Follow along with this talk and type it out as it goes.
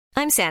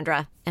I'm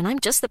Sandra, and I'm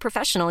just the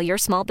professional your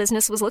small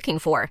business was looking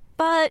for.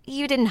 But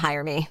you didn't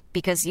hire me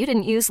because you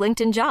didn't use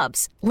LinkedIn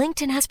Jobs.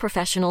 LinkedIn has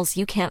professionals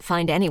you can't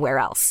find anywhere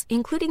else,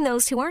 including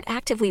those who aren't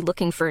actively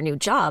looking for a new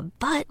job,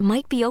 but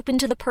might be open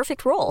to the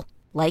perfect role,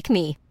 like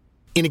me.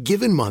 In a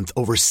given month,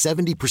 over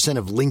 70%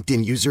 of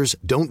LinkedIn users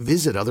don't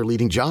visit other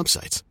leading job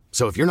sites.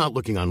 So if you're not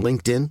looking on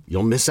LinkedIn,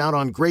 you'll miss out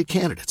on great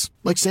candidates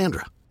like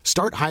Sandra.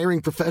 Start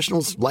hiring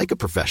professionals like a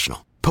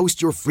professional.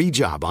 Post your free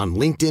job on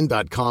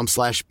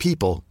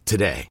linkedin.com/people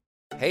today.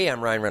 Hey,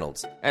 I'm Ryan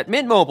Reynolds. At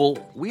Mint Mobile,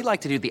 we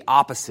like to do the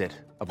opposite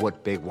of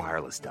what Big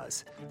Wireless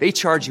does. They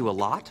charge you a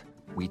lot,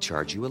 we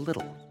charge you a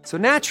little. So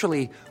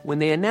naturally, when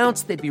they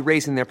announced they'd be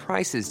raising their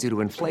prices due to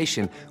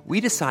inflation,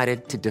 we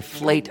decided to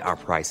deflate our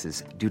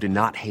prices due to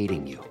not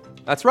hating you.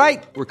 That's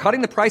right. We're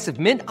cutting the price of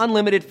Mint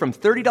Unlimited from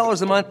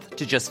 $30 a month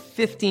to just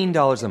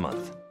 $15 a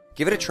month.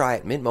 Give it a try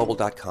at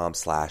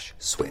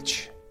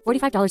mintmobile.com/switch.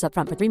 $45 up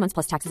front for 3 months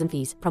plus taxes and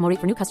fees. Promo rate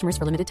for new customers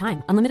for limited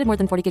time. Unlimited more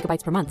than 40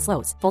 gigabytes per month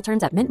slows. Full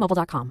terms at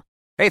mintmobile.com.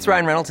 Hey, it's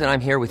Ryan Reynolds, and I'm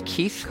here with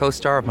Keith,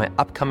 co-star of my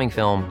upcoming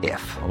film,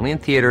 If, only in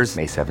theaters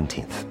May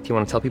 17th. Do you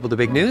want to tell people the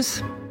big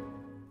news?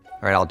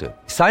 All right, I'll do it.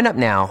 Sign up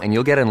now and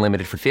you'll get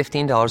unlimited for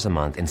 $15 a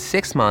month and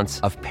 6 months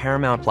of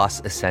Paramount Plus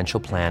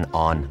Essential Plan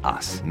on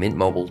us.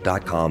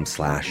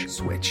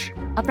 mintmobile.com/switch.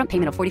 Upfront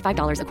payment of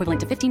 $45 equivalent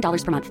to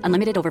 $15 per month.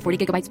 Unlimited over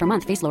 40 gigabytes per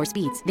month. Face lower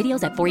speeds.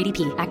 Videos at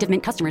 480p. Active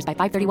Mint customers by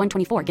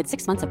 531.24 get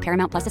 6 months of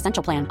Paramount Plus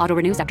Essential Plan. Auto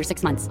renews after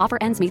 6 months. Offer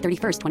ends May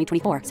 31st,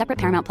 2024. Separate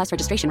Paramount Plus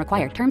registration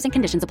required. Terms and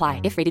conditions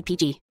apply if rated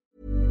PG.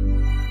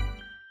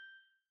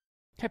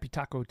 Happy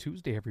Taco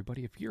Tuesday,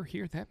 everybody. If you're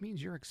here, that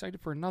means you're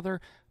excited for another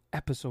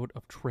episode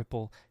of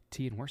Triple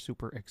T, and we're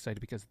super excited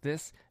because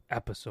this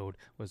episode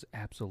was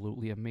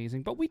absolutely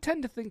amazing, but we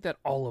tend to think that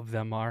all of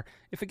them are.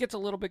 If it gets a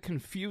little bit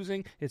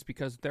confusing, it's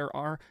because there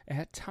are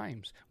at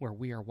times where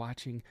we are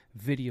watching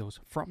videos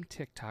from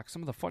TikTok,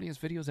 some of the funniest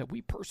videos that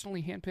we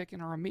personally handpick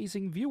and our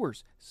amazing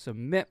viewers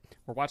submit.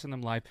 We're watching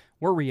them live,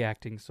 we're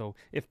reacting, so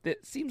if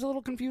it seems a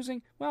little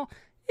confusing, well,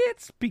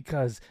 it's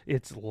because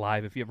it's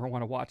live. If you ever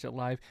want to watch it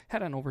live,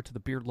 head on over to the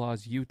Beard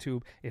Laws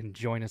YouTube and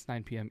join us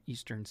 9 p.m.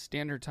 Eastern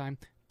Standard Time.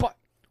 But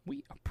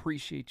we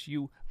appreciate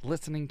you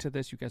listening to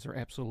this. You guys are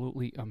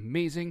absolutely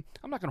amazing.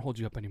 I'm not going to hold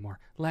you up anymore.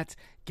 Let's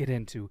get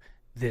into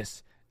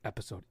this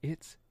episode.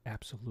 It's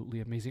absolutely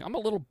amazing. I'm a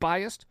little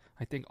biased.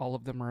 I think all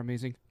of them are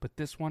amazing. But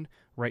this one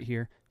right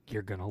here,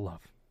 you're going to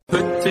love.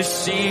 Put to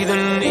sea,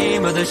 the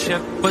name of the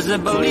ship was a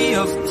belly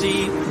of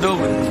tea. The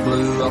winds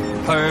blew up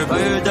her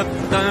bow,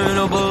 up down,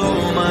 oh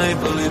below my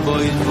bully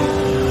boys bow.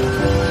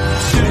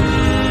 Soon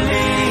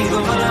may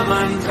the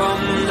wellerman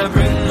come to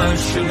bring us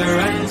sugar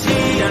and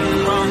tea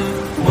and rum.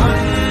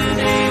 One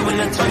day when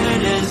the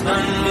tonguing is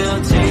done,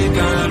 we'll take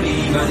our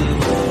leave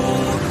and go.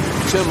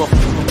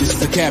 This is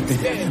the captain.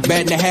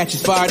 Batting the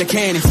hatches, fire the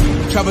cannons.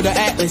 Travel the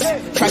Atlas,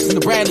 tracing the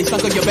Bradley,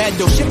 sunk on your bad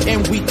door ship,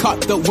 and we caught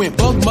the wind.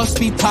 Bug must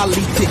be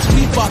politics.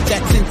 We fought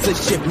that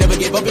censorship. Never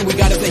gave up, and we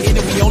got us ahead,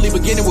 and we only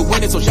beginning with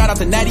winning. So shout out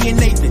to Natty and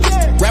Nathan.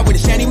 Rap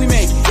with the shanty, we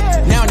make it.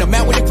 Now in the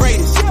mount with the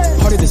greatest.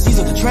 Part of the seas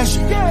of the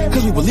treasure,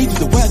 cause we believe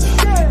through the weather.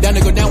 Down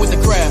to go down with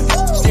the crowd,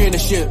 steering the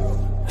ship.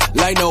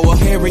 Like Noah,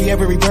 carry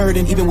every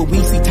burden. Even when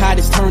we see tide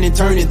is turning.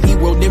 The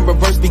world in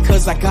reverse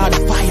because I got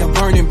a fire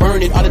burning.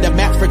 All of the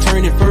maps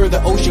returning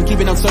further. Ocean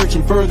keeping on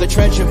searching further.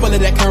 Treasure full of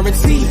that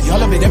currency. All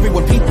of it,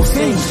 everyone people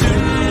sing.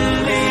 Soon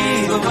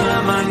may the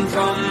wellerman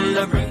come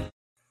to bring.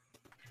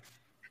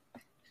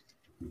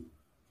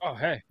 Oh,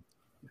 hey.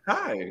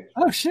 Hi.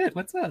 Oh, shit.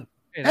 What's up?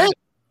 Hey. I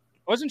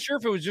wasn't sure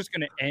if it was just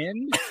going to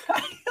end.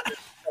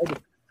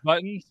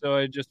 Button, so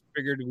I just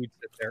figured we'd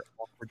sit there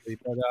awkwardly.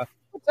 But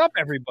what's up,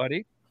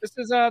 everybody? This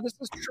is Triple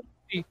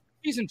T,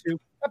 Season 2,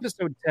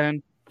 Episode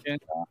 10,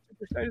 and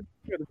super excited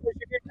to the place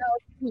you're here now.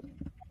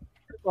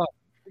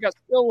 We got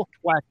Still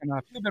whacking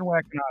off. You've been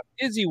whacking off.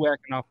 Is he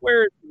whacking off?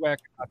 Where is he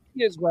whacking off?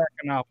 He is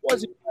whacking off.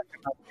 Was he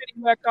whacking off? Did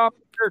he whack off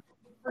to church?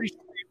 Pretty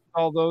sure he did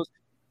all those.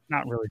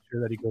 Not really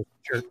sure that he goes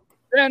to church.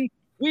 Then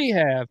we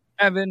have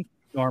Evan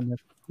Norman,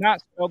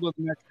 not spelled with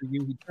an extra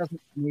U. He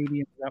doesn't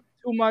Canadian it up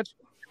too much.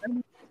 And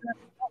then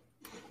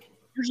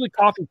usually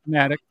coffee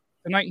fanatic.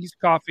 Tonight he's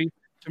coffee.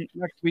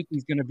 Next week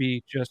he's going to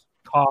be just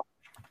coffee.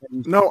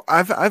 No,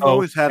 I've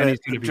always had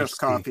it just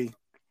coffee.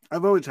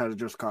 I've always had it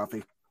just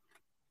coffee.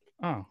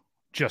 Oh,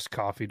 just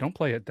coffee. Don't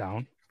play it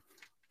down.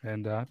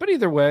 And but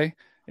either way,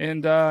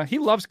 and he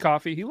loves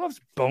coffee. He loves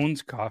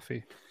Bones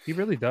coffee. He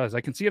really does.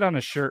 I can see it on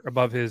his shirt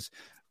above his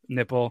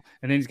nipple,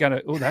 and then he's got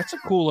that's a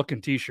cool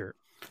looking T-shirt.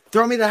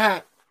 Throw me the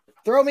hat.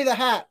 Throw me the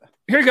hat.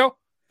 Here you go.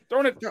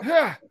 Throwing it.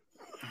 Yeah.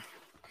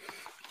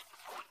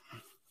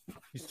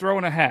 He's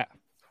throwing a hat.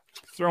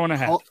 Throwing a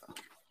hat.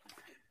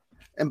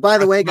 And by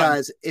the way,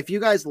 guys, if you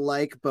guys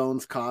like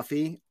Bones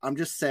coffee, I'm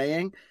just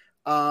saying,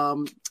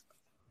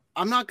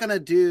 I'm not gonna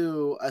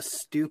do a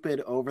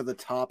stupid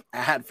over-the-top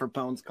ad for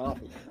Bones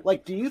Coffee.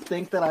 Like, do you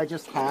think that I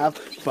just have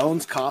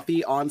Bones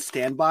Coffee on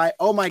standby?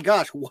 Oh my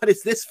gosh, what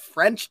is this?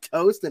 French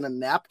toast in a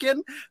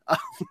napkin?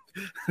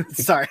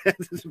 Sorry,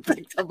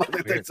 picked up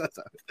other things.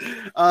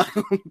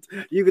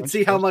 You can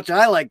see how much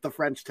I like the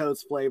French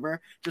toast flavor.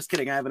 Just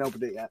kidding, I haven't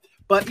opened it yet.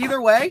 But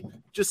either way,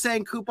 just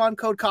saying coupon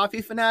code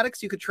Coffee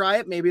Fanatics. You could try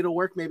it. Maybe it'll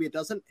work. Maybe it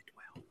doesn't. It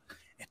will.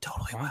 It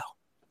totally will.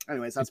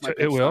 Anyways, that's my.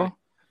 It will.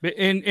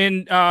 And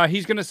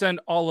he's going to send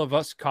all of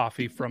us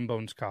coffee from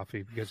Bones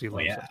Coffee because he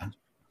loves us.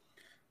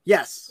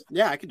 Yes.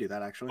 Yeah, I could do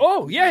that, actually.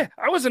 Oh, yeah.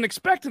 I wasn't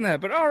expecting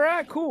that, but all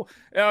right, cool.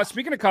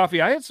 Speaking of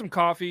coffee, I had some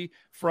coffee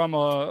from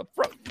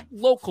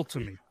local to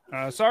me.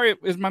 Sorry,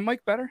 is my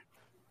mic better?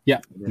 Yeah.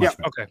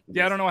 Okay.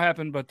 Yeah, I don't know what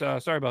happened, but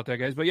sorry about that,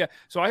 guys. But yeah,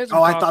 so I had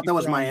some I thought that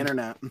was my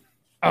internet.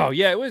 Oh,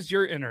 yeah, it was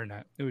your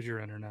internet.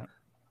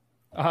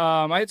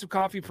 I had some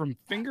coffee from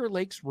Finger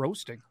Lakes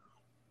Roasting,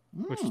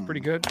 which is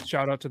pretty good.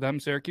 Shout out to them,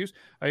 Syracuse.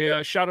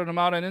 I shouted them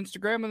out on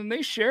Instagram, and then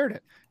they shared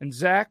it. And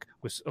Zach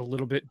was a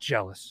little bit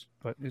jealous,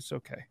 but it's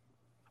okay.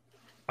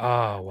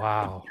 Oh,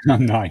 wow.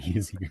 I'm not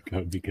using your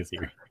code because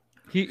you're...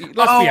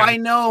 I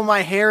know.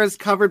 My hair is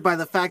covered by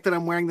the fact that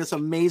I'm wearing this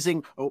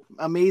amazing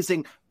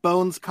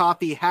Bones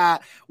Coffee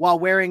hat while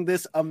wearing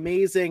this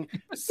amazing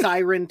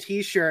Siren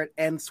t-shirt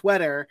and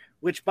sweater,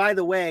 which, by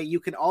the way,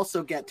 you can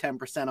also get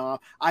 10%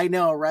 off. I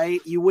know,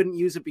 right? You wouldn't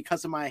use it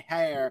because of my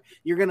hair.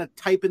 You're going to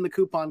type in the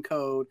coupon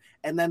code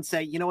and then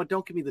say, you know what?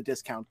 Don't give me the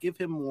discount. Give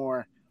him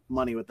more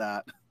money with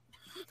that.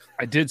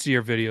 I did see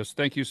your videos.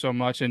 Thank you so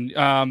much. And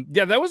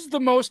that was the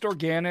most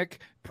organic,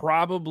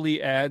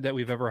 probably ad that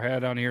we've ever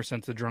had on here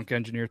since the Drunk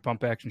Engineers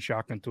Pump Action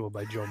Shotgun Tool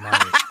by Joe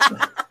Myers.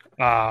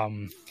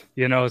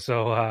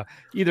 So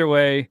either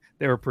way,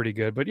 they were pretty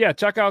good. But yeah,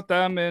 check out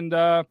them and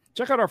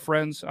check out our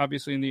friends.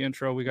 Obviously, in the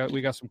intro, we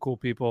got some cool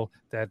people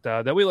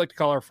that we like to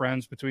call our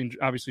friends. Between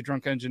obviously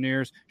Drunk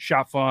Engineers,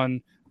 Shot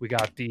Fun. We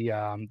got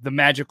the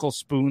magical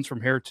spoons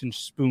from Heritage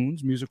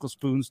Spoons,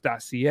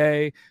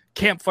 musicalspoons.ca,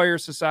 Campfire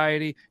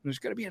Society. And there's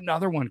going to be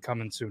another one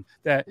coming soon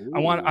that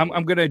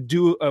I'm going to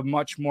do a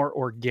much more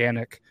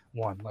organic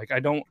one. Like, I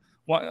don't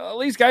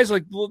want these guys,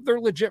 like, they're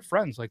legit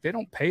friends. Like, they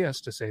don't pay us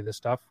to say this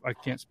stuff. I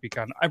can't speak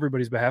on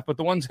everybody's behalf, but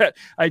the ones that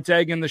I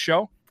tag in the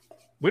show,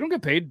 we don't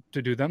get paid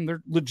to do them.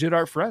 They're legit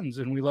our friends,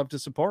 and we love to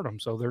support them.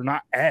 So they're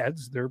not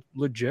ads. They're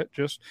legit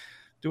just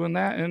doing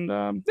that.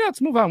 And let's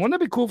move on. Wouldn't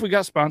that be cool if we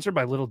got sponsored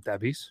by Little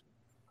Debbie's?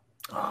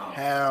 Oh,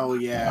 hell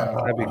yeah.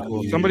 That'd be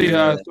cool. Somebody,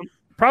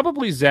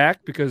 probably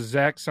Zach, because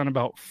Zach sent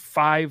about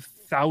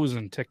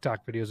 5,000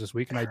 TikTok videos this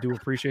week, and I do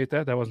appreciate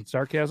that. That wasn't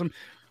sarcasm.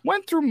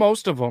 Went through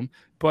most of them,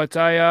 but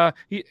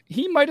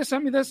he might have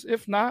sent me this.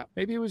 If not,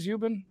 maybe it was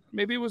Euban.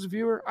 Maybe it was a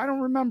viewer. I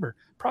don't remember.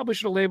 Probably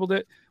should have labeled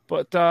it.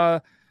 But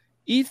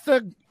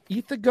Etha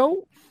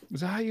Goat? Is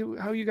that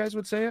how you guys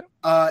would say it?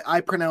 I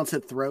pronounce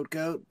it throat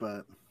goat,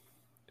 but...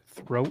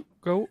 Throat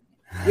goat?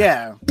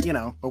 Yeah, you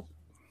know. Oh.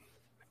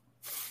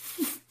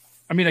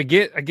 I mean, I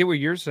get what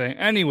you're saying.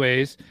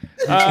 Anyways,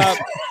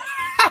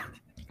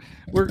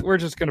 we're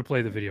just gonna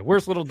play the video.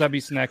 Worst Little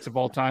Debbie snacks of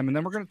all time, and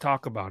then we're gonna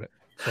talk about it.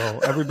 So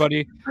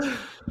everybody,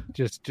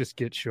 just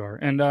get sure.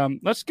 And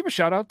let's give a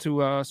shout out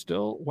to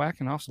Still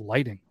Whacking Off's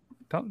lighting.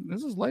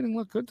 This is lighting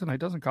look good tonight,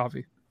 doesn't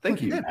Coffee?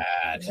 Thank you.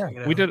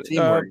 Yeah, we did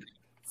teamwork.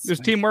 There's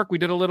teamwork. We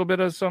did a little bit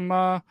of some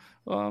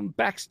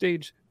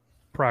backstage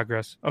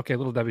progress. Okay,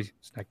 Little Debbie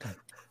snack time.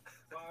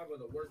 5 of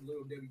the worst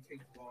Little Debbie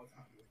cakes of all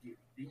time.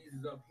 These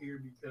is up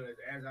here because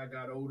as I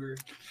got older,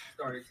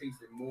 started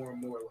tasting more and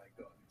more like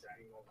garbage.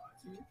 I ain't gonna lie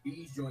to you.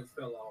 These joints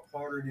fell off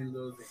harder than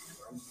Lil Xan's,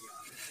 bro. I'm gonna be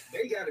honest.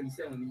 They gotta be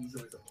selling these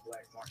joints on the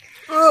black market.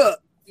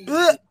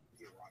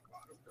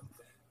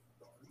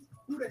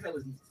 Who the hell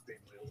is these spin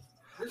wheels?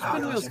 This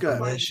spin wheel's good.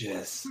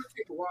 Delicious. It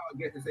take a while, I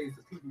guess, to say it's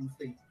the people who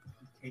think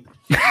you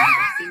can't.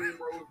 Cinnamon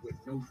rolls with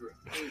no drip.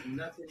 Ain't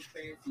nothing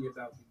fancy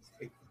about these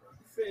cakes, bro.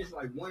 You finish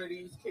like one of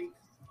these cakes,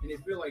 and it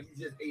feel like you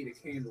just ate a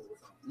candle or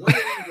something.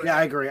 Yeah,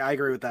 I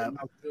agree with that. I'm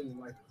feeling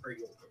like a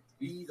crazy.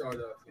 These are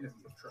the epitome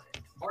of trash.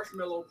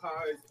 Marshmallow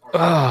pies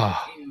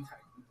are any type,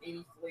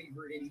 any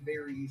flavor, any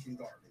variation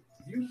garbage.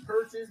 If you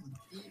purchase,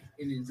 eat,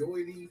 and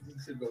enjoy these, you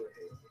should go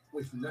ahead.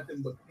 Wish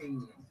nothing but pain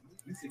on you.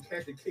 You should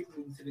catch a kick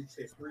move to the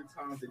chest 3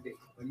 times a day.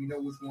 Let me know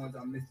which ones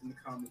I missed in the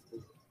comments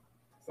below.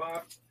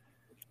 5.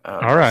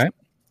 All right.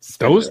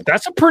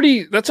 That's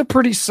a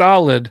pretty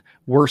solid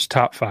worst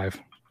top 5.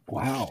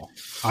 Wow.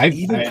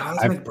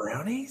 Cosmic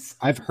brownies?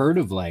 I've heard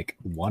of like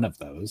one of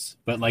those,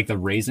 but like the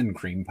raisin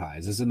cream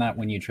pies. Isn't that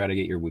when you try to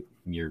get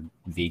your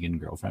vegan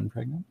girlfriend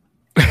pregnant?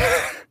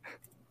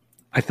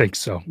 I think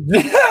so.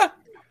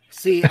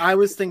 See, I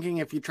was thinking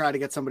if you try to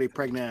get somebody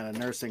pregnant at a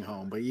nursing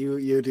home, but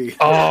you do.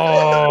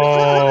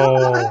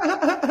 Oh.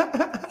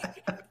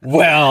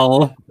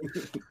 Well.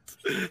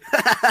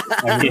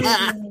 I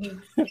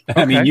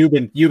mean,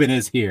 Euban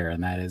is here,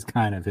 and that is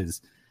kind of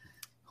his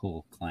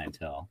whole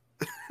clientele.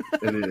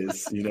 It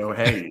is,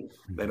 hey,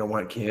 they don't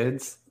want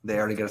kids. They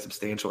already got a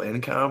substantial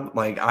income.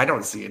 Like, I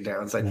don't see a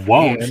downside.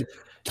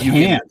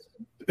 Can't.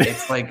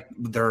 It's like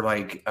they're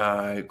like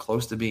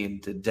close to being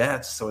to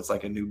death, so it's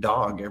like a new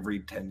dog every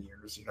 10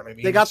 years. You know what I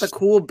mean? They got the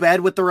cool bed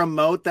with the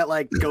remote that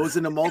like goes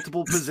into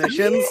multiple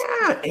positions.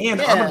 Yeah,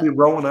 and I'm gonna be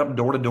rolling up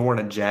door to door in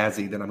a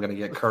Jazzy. Then I'm gonna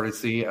get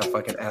courtesy of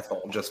fucking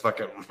Ethel. Just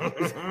fucking.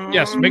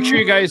 Yes, make sure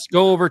you guys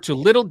go over to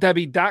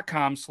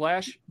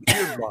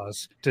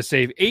littledebbie.com/beardlaws to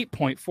save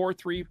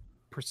 8.43%.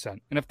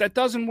 And if that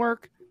doesn't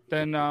work,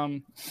 then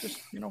just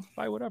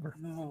buy whatever.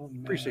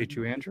 Appreciate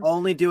you, Andrew.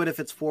 Only do it if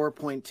it's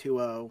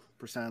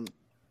 4.20%.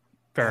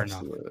 Fair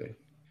enough.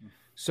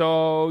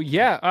 So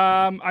yeah,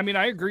 I mean,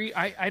 I agree.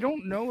 I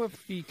don't know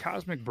if the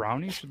Cosmic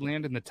Brownie should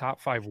land in the top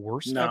 5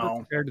 worst ever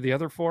compared to the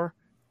other 4.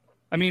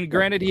 I mean,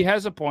 granted, he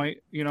has a point.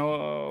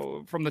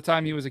 From the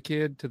time he was a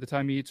kid to the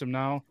time he eats them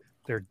now,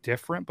 they're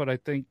different. But I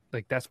think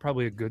like that's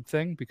probably a good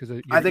thing because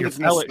I think it's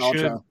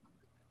nostalgia.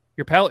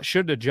 Your palate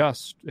should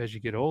adjust as you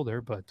get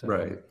older. But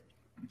right,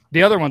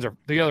 the other ones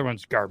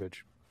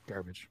garbage.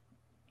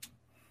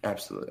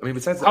 Absolutely. I mean,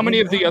 besides how many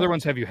of the other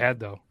ones have you had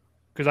though?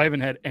 Because I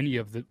haven't had any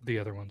of the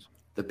other ones.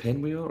 The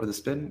pinwheel or the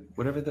spin,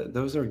 whatever.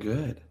 Those are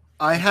good.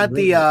 I had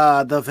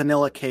the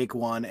vanilla cake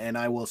one, and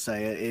I will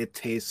say it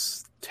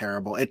tastes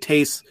terrible. It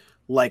tastes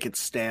like it's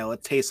stale.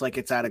 It tastes like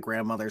it's at a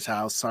grandmother's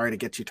house. Sorry to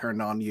get you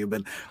turned on,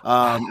 Euban.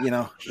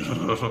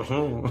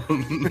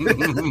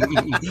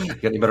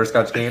 Get any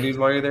butterscotch candies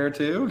while you're there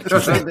too?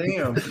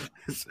 Damn,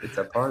 it's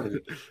a party.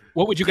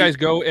 What would you guys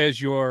go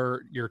as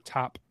your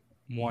top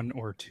 1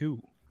 or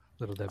 2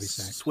 Little Debbie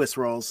snacks? Swiss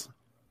rolls.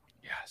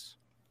 Yes.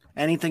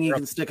 Anything you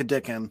can stick a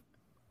dick in.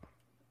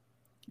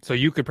 So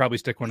you could probably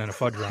stick one in a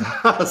fudge round.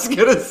 I was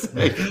gonna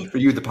say, for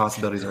you, the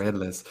possibilities are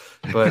endless.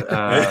 But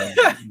I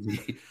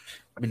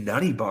mean,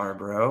 Nutty Bar,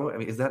 bro. I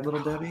mean, is that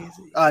Little Debbie's?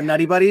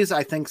 Nutty Buddies,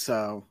 I think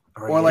so,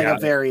 or like a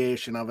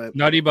variation of it.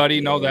 Nutty Buddy,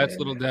 no, that's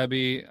Little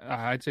Debbie.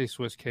 I'd say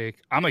Swiss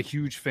cake. I'm a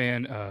huge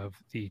fan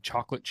of the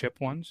chocolate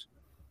chip ones.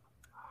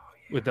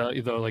 With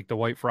the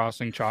white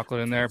frosting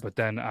chocolate in there, but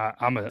then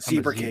I'm a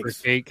zebra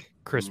cake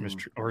Christmas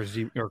tree,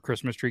 or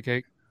Christmas tree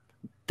cake.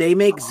 They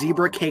make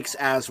zebra cakes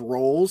as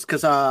rolls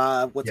because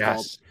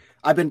called?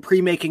 I've been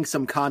pre-making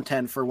some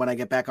content for when I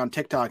get back on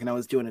TikTok, and I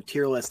was doing a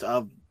tier list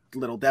of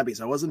Little Debbie's.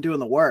 I wasn't doing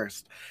the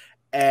worst,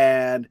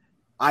 and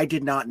I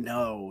did not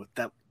know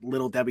that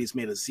Little Debbie's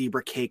made a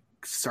zebra cake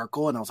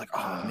circle, and I was like,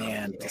 oh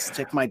man, to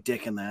stick my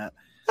dick in that.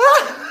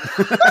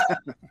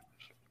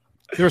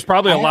 There's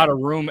probably a lot of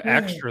room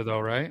extra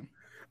though, right?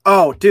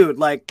 Oh, dude,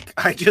 like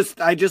I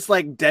just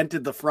like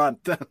dented the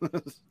front.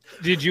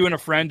 Did you and a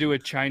friend do a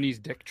Chinese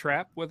dick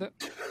trap with it?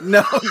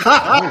 No.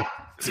 Oh,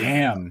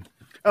 damn.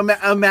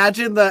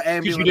 Imagine the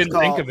ambulance you didn't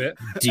call. think of it.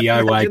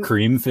 DIY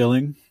cream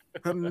filling.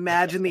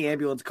 Imagine the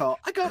ambulance call.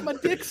 I got my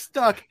dick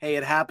stuck. Hey,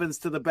 it happens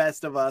to the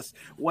best of us.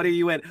 What are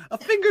you in? A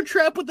finger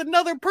trap with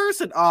another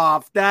person?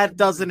 Oh, that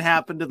doesn't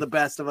happen to the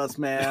best of us,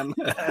 man.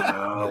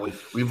 Oh,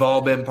 we've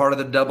all been part of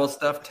the double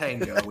stuffed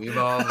tango.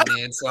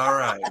 It's all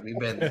right. We've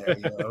been there,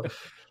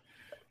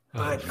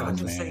 But I'm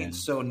just saying,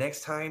 so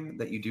next time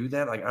that you do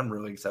that, like I'm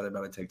really excited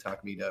about a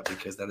TikTok meetup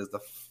because that is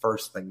the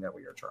first thing that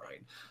we are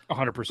trying.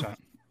 100%.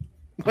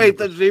 Wait,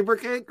 the zebra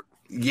cake?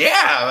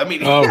 Yeah, I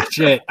mean, oh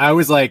shit! I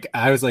was like,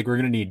 we're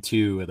gonna need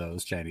 2 of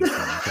those Chinese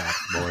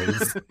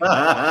boys.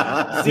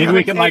 Maybe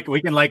we can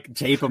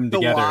tape them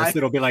together. So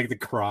it'll be like the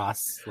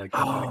cross. Like,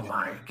 oh my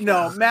God.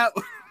 No, Matt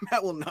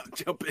will not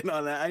jump in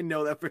on that. I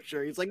know that for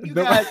sure. He's like, you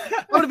guys,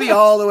 I'm gonna be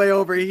all the way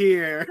over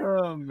here.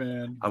 Oh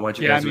man, I want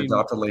you guys to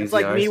adopt a lazy. It's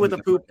like me with a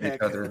poop pick.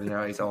 Each other in the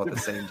eyes all at the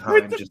same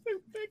time. Just...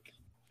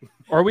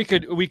 Or we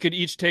could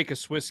each take a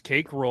Swiss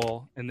cake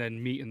roll and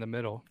then meet in the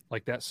middle,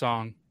 like that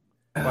song.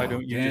 Why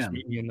don't you just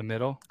meet me in the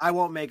middle? I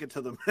won't make it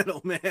to the middle,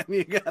 man.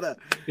 You gotta.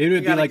 It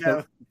would be like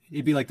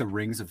it'd be like the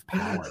Rings of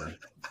Power.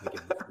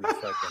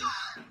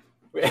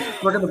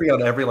 We're gonna be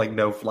on every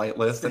no flight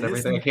list and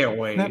everything. I can't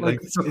wait.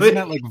 Isn't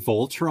that like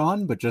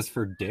Voltron, but just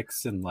for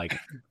dicks and like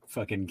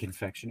fucking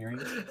confectionery?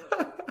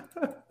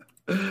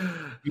 You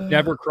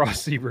never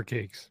cross zebra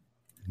cakes.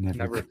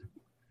 Never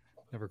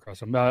cross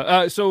them.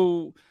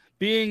 So.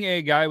 Being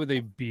a guy with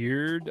a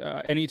beard,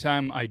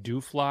 anytime I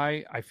do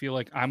fly, I feel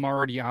like I'm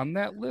already on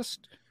that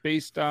list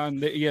based on,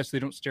 yes, they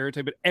don't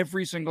stereotype, but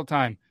every single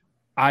time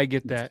I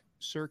get that,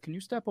 sir, can you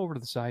step over to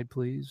the side,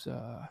 please?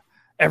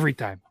 Every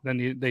time.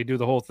 Then they do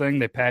the whole thing.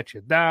 They pat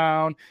you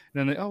down.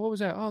 And then what was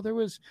that? Oh, there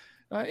was,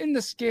 in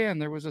the scan,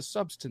 there was a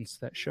substance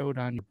that showed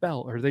on your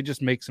belt. Or they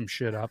just make some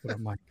shit up. And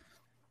I'm like,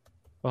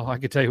 well, I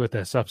could tell you what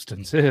that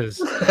substance is.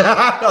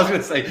 I was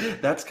going to say,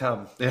 that's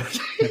cum.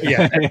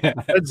 Yeah,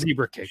 that's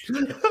zebra cake.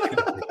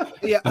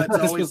 Yeah, I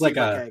thought this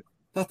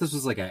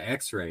was like an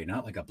X-ray,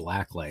 not like a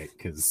black light,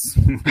 because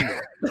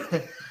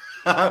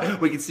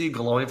we can see you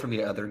glowing from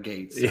the other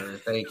gate, sir. Yeah.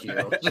 Thank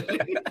you.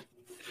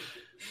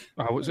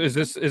 Is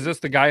this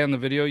the guy on the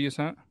video you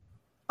sent?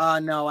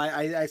 No,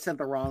 I sent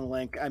the wrong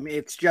link. I mean,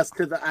 it's just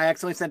I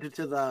accidentally sent it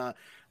to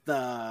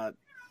the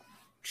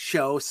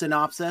show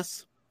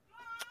synopsis.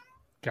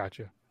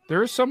 Gotcha.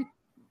 There is some.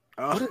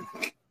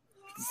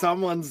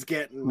 Someone's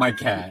getting my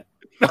cat.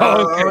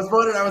 Oh, okay. I was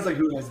wondering. I was like,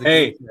 "Who has the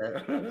hey,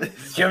 cat?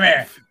 Come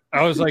here.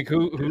 I was like,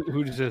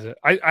 who is it?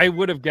 I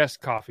would have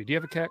guessed Coffee. Do you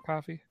have a cat,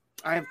 Coffee?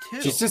 I have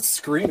 2. She's just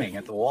screaming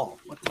at the wall.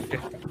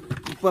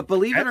 But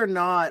believe it or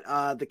not,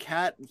 the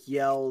cat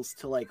yells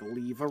to like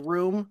leave a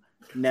room,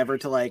 never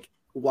to like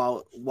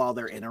while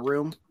they're in a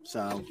room.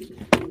 So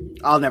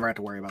I'll never have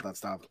to worry about that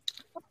stuff.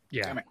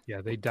 Yeah,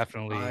 they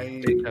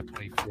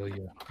definitely feel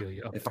you.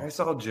 If I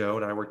saw Joe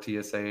and I worked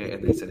TSA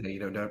and they said, hey,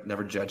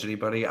 never judge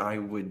anybody, I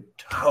would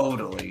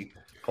totally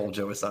pull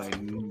Joe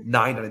aside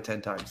 9 out of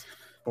 10 times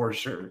for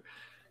sure.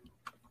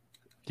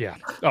 Yeah.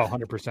 Oh,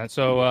 100%.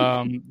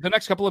 So the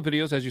next couple of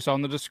videos, as you saw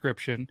in the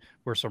description,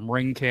 were some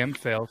ring cam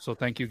fails. So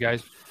thank you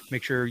guys.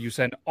 Make sure you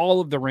send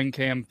all of the ring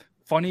cam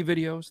funny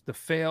videos, the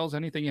fails,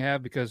 anything you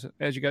have, because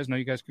as you guys know,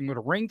 you guys can go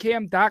to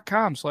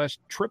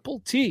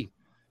ringcam.com/TTT.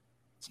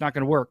 It's not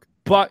going to work,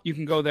 but you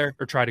can go there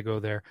or try to go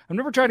there. I've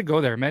never tried to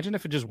go there. Imagine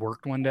if it just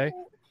worked one day.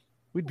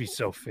 We'd be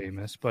so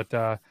famous. But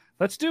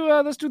let's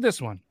do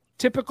this one.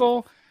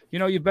 Typical,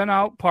 you've been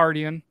out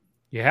partying.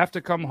 You have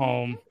to come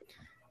home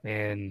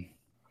and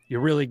you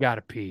really got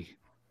to pee.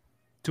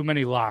 Too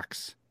many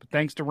locks. But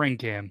thanks to Ring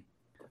Cam,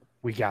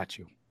 we got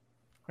you.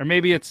 Or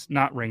maybe it's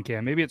not Ring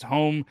Cam. Maybe it's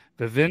Home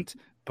Vivint,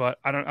 but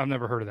I've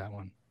never heard of that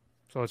one.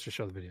 So let's just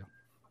show the video.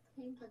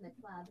 Came from the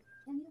club,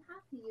 and you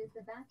have to use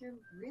the bathroom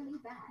really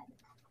bad.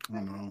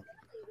 I know.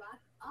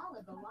 All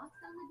of the locks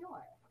on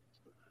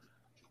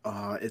the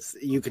door.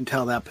 You can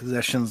tell that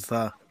position's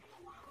the.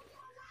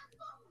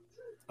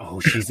 Oh,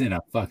 she's in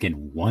a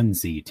fucking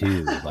onesie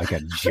too, like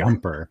a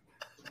jumper.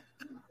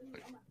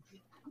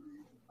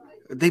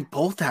 They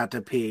both have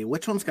to pee.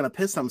 Which one's gonna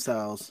piss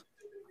themselves?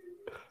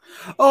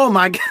 Oh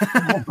my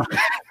god!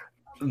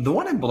 The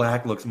one in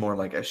black looks more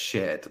like a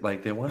shit.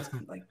 Like the one,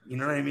 like you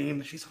know what I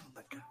mean? She's holding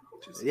the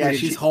gut.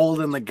 She's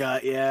holding the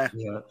gut. Yeah.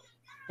 Yeah.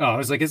 Oh, I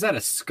was like, is that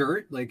a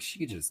skirt? Like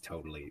she just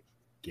totally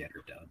get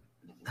her done.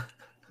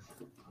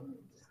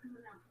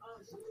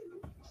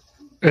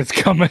 It's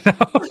coming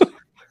out.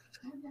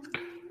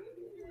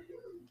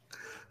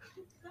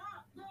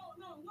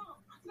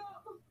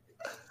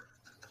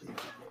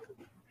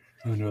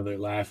 Oh no, they're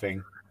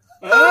laughing.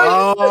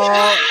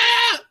 Oh,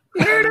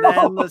 and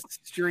then the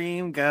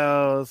stream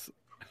goes.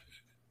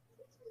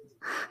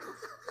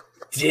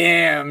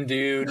 Damn,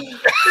 dude.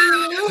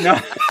 No.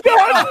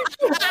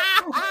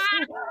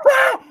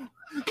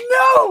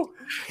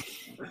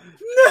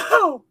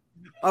 No.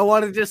 I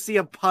want to just see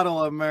a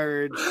puddle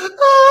emerge.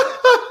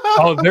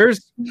 Oh, there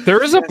is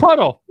a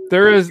puddle.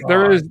 There is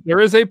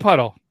a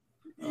puddle.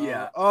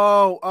 Yeah.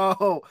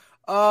 Oh.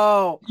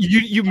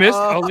 You missed.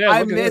 Oh yeah,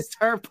 I missed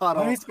her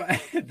puddle.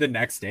 The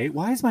next day,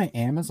 why is my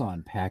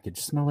Amazon package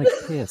smell like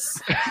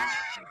piss?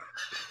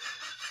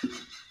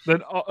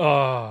 Then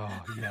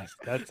yes,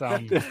 that's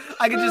I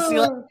could just see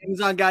like an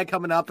Amazon guy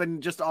coming up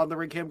and just on the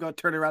ring cam go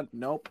turn around.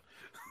 Nope.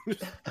 Yeah.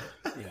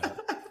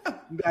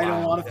 I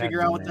don't want to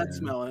figure out what that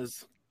smell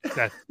is.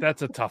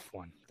 That's a tough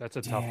one. That's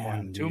a tough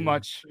one. Dude. Too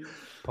much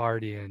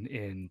partying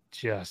in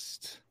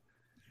just.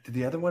 Did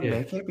the other one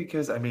make it?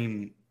 Because I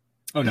mean.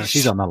 Oh no,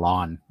 she's on the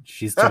lawn.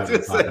 She's totally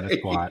in a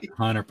squat,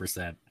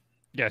 100%.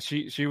 Yeah,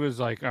 she was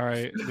like, all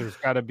right, there's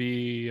got to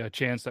be a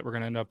chance that we're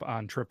going to end up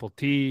on Triple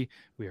T.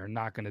 We are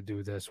not going to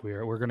do this.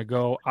 We're going to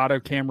go out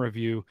of camera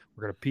view.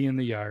 We're going to pee in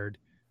the yard,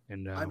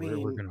 and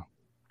we're going to.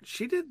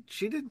 She did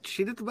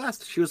the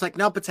best. She was like,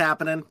 nope, it's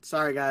happening.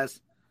 Sorry, guys.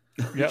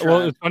 Yeah,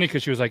 well, it's funny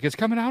because she was like, it's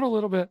coming out a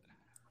little bit,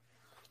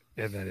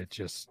 and then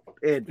it's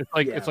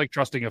like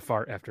trusting a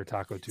fart after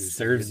Taco Tuesday.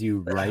 Serves you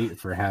right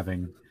for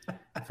having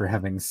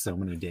so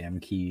many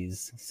damn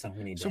keys. So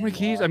many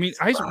keys.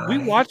 locks. I mean, we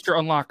watched her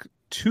unlock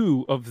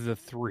 2 of the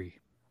 3.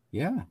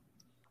 Yeah.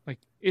 Like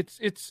it's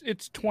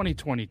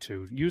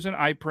 2022. Use an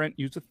iPrint,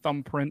 use a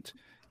thumbprint,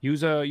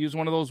 use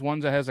one of those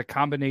ones that has a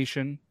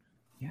combination.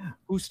 Yeah.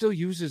 Who still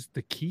uses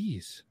the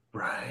keys?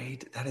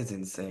 Right. That is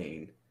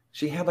insane.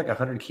 She had like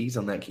 100 keys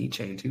on that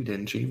keychain too,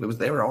 didn't she?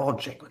 They were all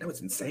genuine. That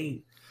was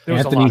insane.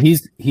 Anthony,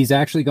 he's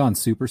actually gone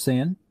Super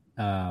Saiyan.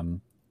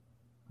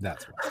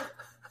 That's why.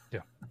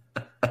 Yeah.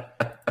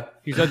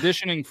 He's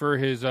auditioning for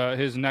his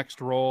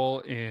next role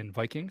in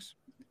Vikings,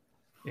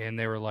 and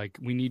they were like,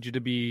 "We need you to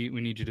be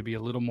a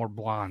little more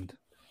blonde."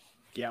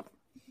 Yep.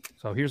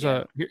 So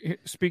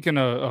speaking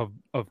of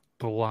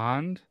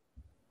blonde,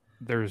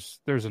 there's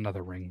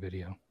another Ring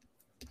video.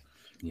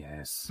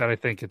 Yes. That I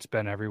think it's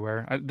been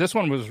everywhere. This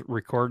one was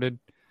recorded,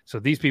 so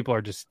these people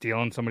are just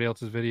stealing somebody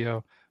else's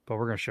video, but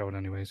we're gonna show it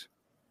anyways.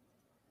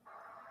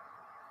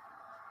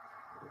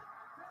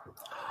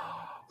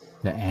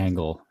 The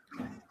angle.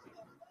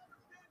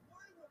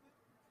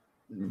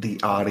 The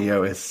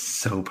audio is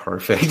so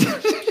perfect.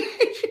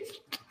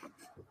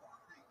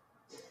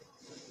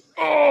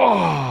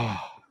 Oh.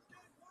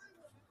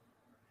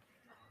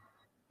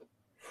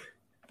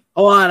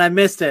 Hold on, I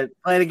missed it.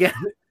 Play it again.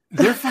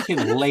 They're fucking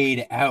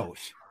laid out.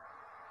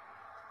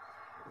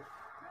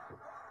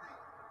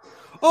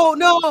 Oh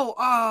no!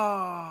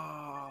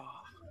 Oh.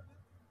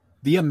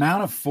 The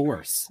amount of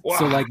force. Wow.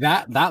 So like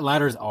that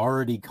ladder's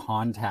already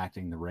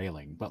contacting the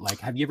railing. But like,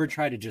 have you ever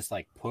tried to just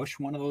like push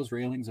one of those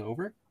railings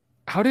over?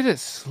 How did it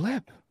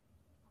slip?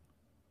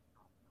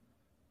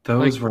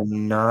 Those were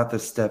not the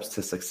steps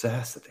to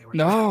success that they were.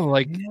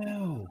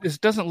 No, this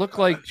doesn't look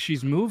like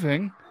she's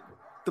moving.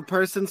 The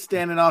person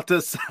standing off to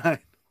the side.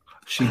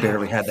 She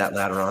barely had that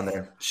ladder on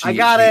there. I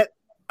got it.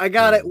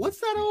 What's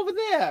that over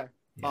there?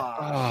 Yeah.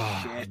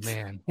 Oh, shit.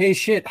 Man. Hey,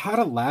 shit. How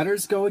do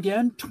ladders go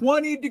again?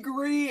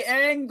 20-degree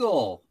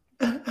angle.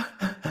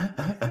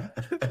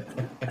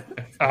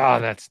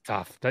 That's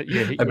tough. I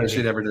bet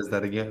she never does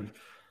that again.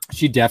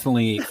 She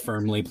definitely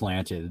firmly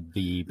planted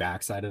the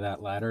backside of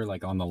that ladder,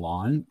 like on the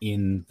lawn,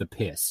 in the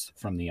piss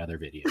from the other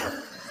video,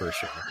 for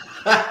sure.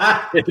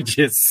 It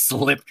just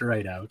slipped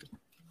right out.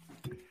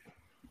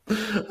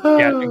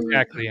 Yeah,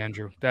 exactly,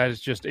 Andrew. That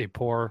is just a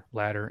poor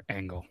ladder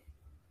angle.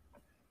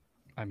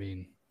 I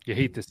mean, you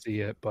hate to see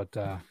it, but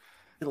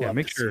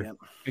make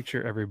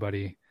sure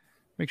everybody,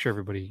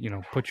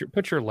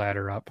 put your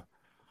ladder up,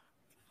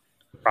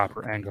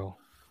 proper angle.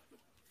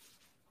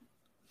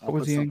 I'll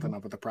put something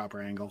up with the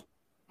proper angle.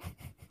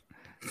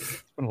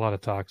 There's been a lot of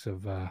talks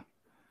of.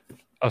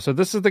 So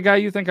this is the guy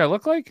you think I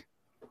look like?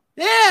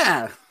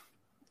 Yeah.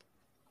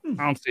 I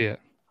don't see it.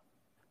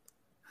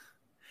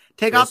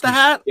 Take off the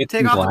hat.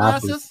 Take off the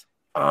glasses.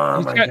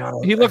 Oh my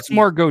God. He looks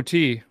more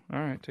goatee. All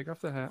right, take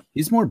off the hat.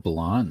 He's more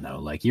blonde though.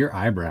 Like your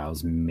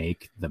eyebrows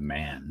make the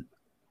man.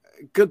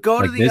 Go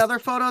to the other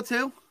photo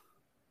too.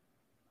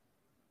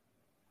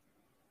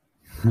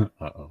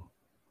 Uh-oh.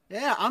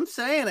 Yeah, I'm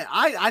saying it.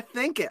 I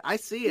think it. I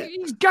see it.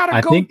 He's got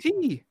a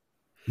goatee.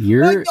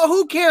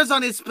 Who cares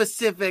on his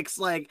specifics,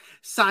 like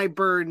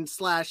sideburn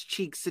 /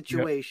 cheek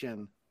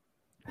situation?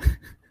 Yep.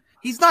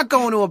 He's not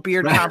going to a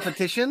beard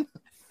competition.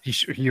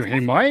 He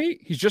might.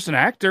 He's just an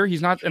actor.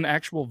 He's not an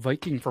actual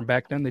Viking from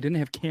back then. They didn't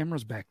have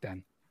cameras back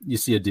then. You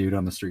see a dude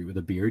on the street with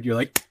a beard, you're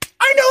like,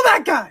 I know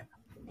that guy.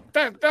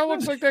 That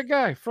looks like that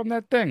guy from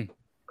that thing.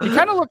 He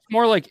kind of looks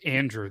more like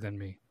Andrew than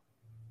me.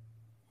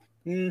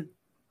 I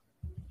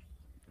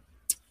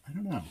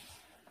don't know.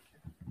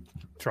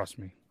 Trust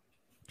me.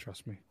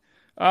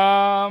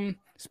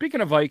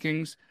 Speaking of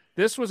Vikings,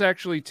 this was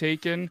actually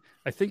taken.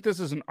 I think this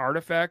is an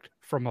artifact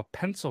from a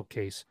pencil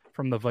case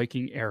from the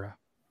Viking era.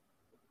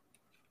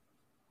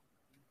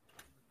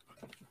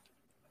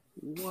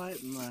 What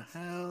in the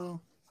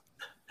hell?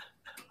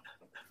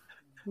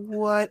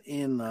 What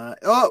in the...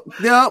 Oh,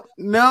 no.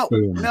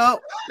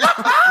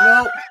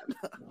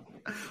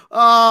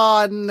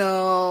 Oh,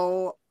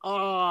 no.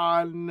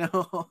 Oh,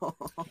 no.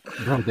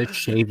 Bro, the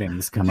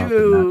shavings come up.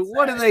 Dude,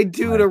 what do they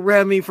do to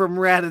Remy from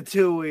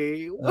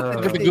Ratatouille?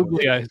 Look at the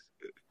googly eyes.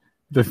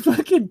 The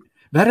fucking...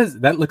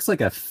 That looks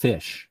like a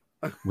fish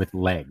with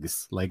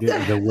legs. Like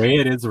the way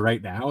it is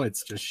right now,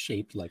 it's just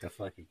shaped like a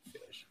fucking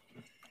fish.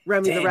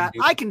 Remy the rat,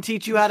 I can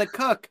teach you how to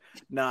cook.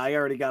 Nah, I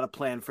already got a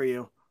plan for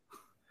you.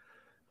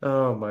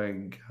 Oh my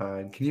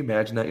God. Can you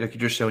imagine that? Like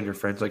you're just showing your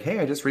friends, like, hey,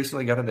 I just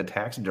recently got into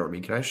taxidermy.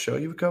 Can I show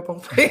you a couple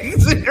of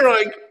things? And you're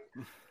like,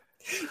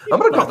 I'm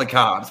going to call the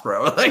cops,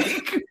 bro.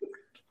 Like,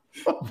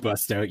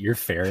 bust out your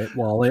ferret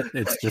wallet.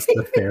 It's just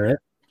the ferret.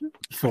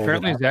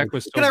 Apparently Zach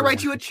was. Can I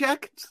write you a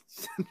check?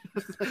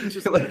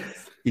 Like,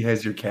 he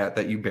has your cat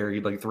that you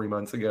buried like 3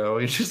 months ago.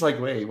 He's just like,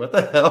 wait, what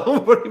the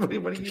hell? What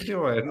are you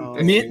doing? Oh,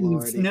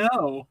 Mittens,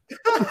 no.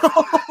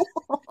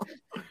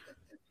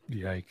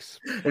 Yikes.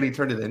 And he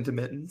turned it into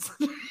Mittens.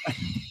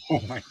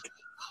 Oh my God.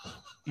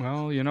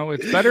 Well,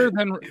 it's better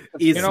than...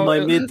 my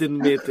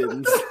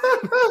mittens.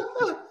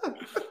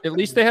 At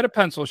least they had a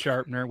pencil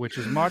sharpener, which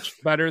is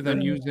much better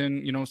than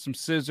using, some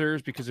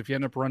scissors, because if you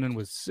end up running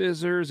with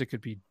scissors, it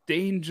could be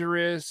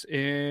dangerous.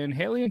 And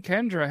Haley and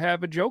Kendra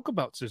have a joke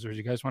about scissors.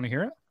 You guys want to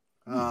hear it?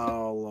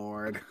 Oh,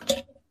 Lord.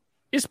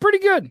 It's pretty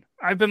good.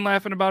 I've been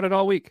laughing about it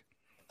all week.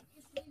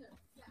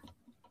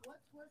 What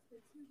was the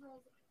two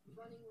girls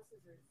running with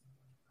scissors?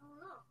 I don't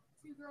know.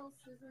 Two girls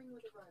scissoring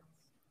with the runs.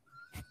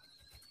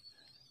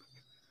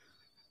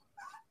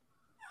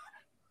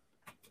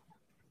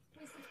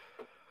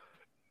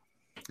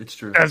 It's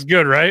true. That's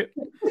good, right?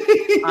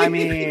 I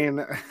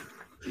mean,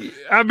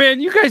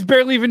 you guys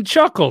barely even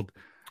chuckled.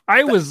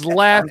 I was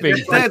laughing.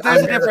 There's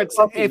a difference.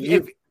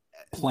 If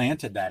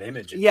planted that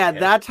image.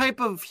 That type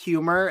of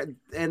humor,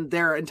 and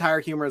their entire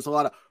humor is a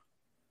lot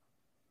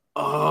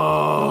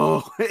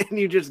of and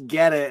you just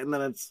get it, and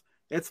then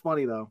it's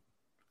funny though.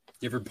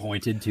 You ever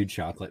pointed two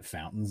chocolate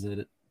fountains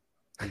at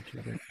each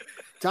other?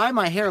 Dye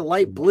my hair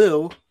light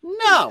blue?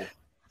 No.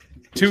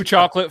 Two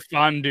chocolate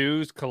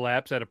fondues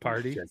collapse at a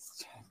party.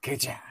 Good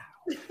job.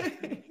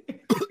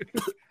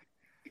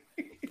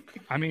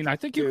 I mean, I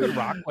think you could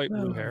rock light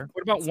blue hair.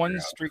 What about one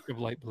streak of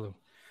light blue?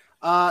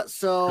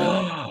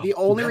 So the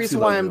only reason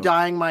why I'm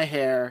dyeing my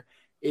hair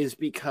is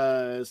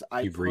because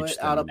You've put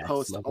out a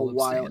post a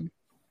while.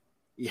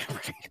 Yeah,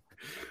 right.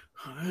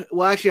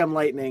 Well, actually, I'm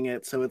lightening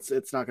it, so it's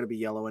not going to be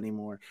yellow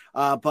anymore.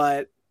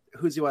 But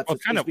who's you?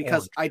 It's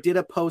because orange. I did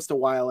a post a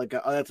while ago.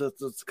 That's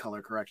a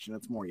color correction.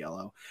 It's more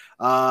yellow.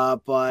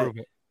 But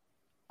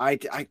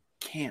I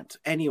can't.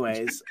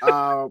 Anyways,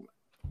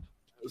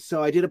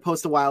 so I did a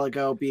post a while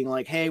ago being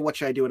like, hey, what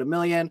should I do at 1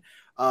 million?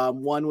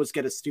 One was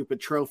get a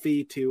stupid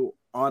trophy to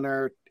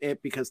honor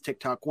it because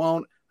TikTok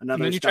won't.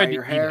 Another is dye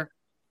your hair.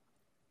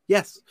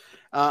 Yes.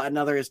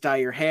 Another is dye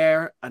your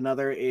hair.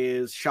 Another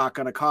is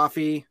shotgun a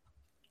coffee.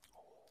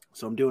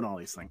 So I'm doing all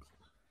these things.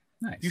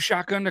 Nice. You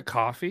shotgun a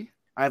coffee?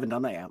 I haven't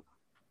done that yet.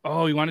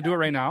 Oh, you want to do it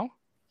right now?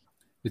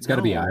 It's got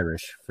to be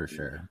Irish for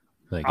sure.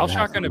 Like, I'll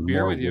shotgun a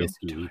beer with you.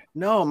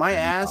 No, my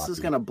ass is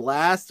gonna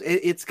blast.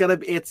 It's gonna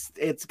be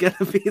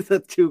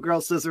the two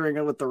girls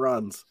scissoring with the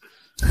runs.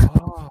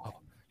 Oh,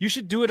 you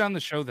should do it on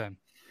the show then.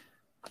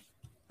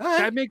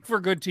 That'd make for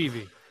good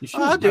TV. You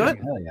should. I'll do it.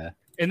 Hell yeah.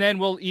 And then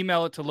we'll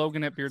email it to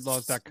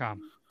Logan@beardlaws.com.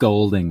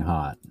 Golding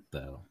hot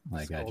though.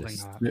 Like Scalding I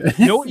just. hot.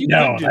 You know what you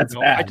No, can do? that's Though?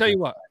 bad. I tell you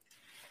what.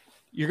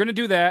 You're gonna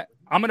do that.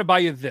 I'm gonna buy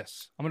you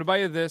this. I'm gonna buy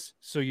you this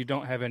so you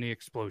don't have any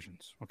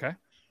explosions. Okay.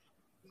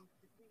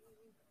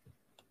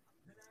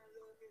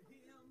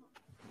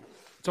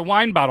 It's a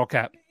wine bottle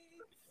cap.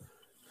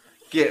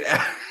 Get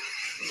out.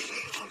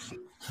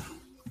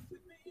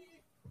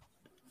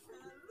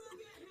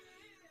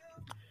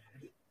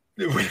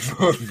 We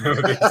both know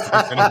this.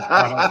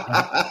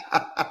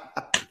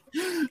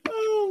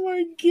 Oh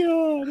my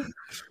god!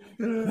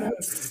 Do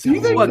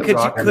you think What could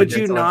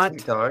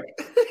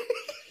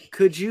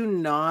you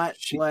not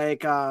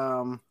like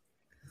You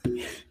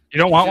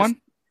don't want one?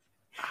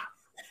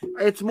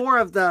 It's more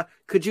of the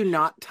could you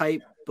not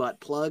type butt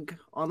plug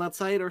on that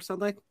site or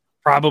something?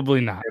 Probably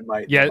not.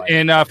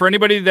 And for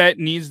anybody that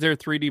needs their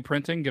 3D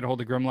printing, get a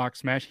hold of Grimlock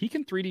Smash. He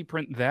can 3D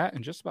print that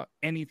and just about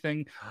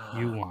anything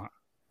you want.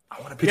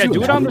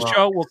 Do it on the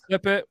show. We'll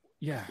clip it.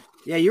 Yeah.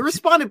 Yeah, you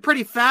responded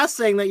pretty fast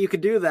saying that you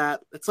could do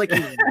that. It's like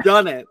you've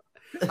done it.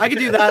 I could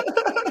do that.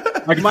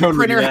 My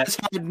printer has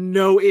had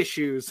no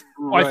issues.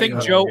 Well, I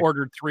think Joe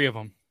ordered 3 of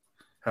them.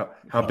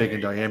 How big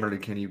in diameter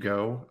can you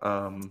go?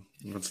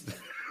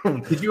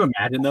 Could you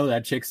imagine though?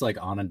 That chick's like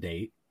on a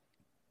date.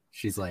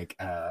 She's like,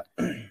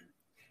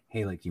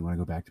 hey, like, you want to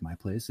go back to my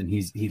place? And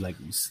he like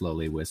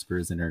slowly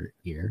whispers in her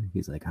ear.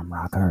 He's like, I'm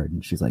rock hard.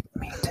 And she's like,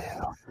 me too.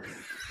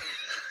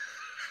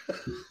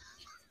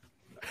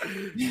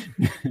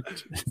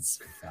 It's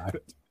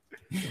fucked.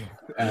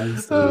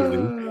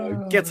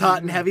 Absolutely. Gets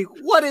hot and heavy.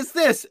 What is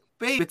this?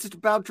 Babe, it's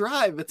about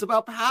drive. It's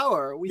about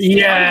power.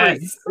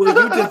 Yes. Will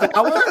you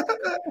devour?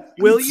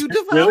 Will you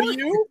devour?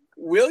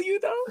 Will you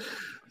though?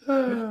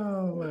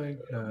 Oh my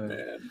god.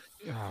 Man.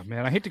 Oh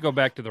man, I hate to go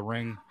back to the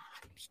Ring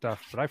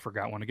stuff, but I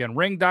forgot one again.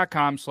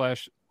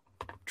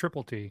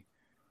 Ring.com/TTT.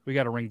 We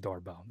got a Ring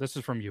doorbell. This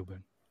is from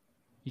Euban.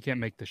 You can't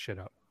make this shit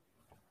up.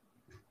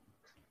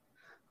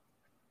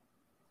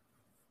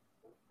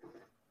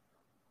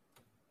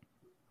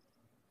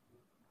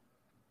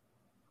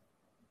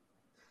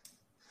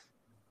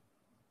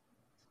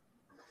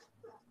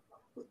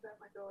 Who's at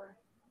my door?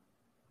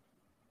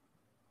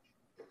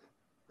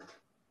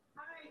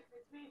 Hi, it's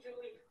me,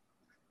 Julie.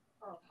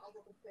 Oh, I'll go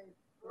and say,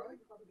 girl,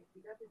 you probably get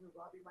beat up if you're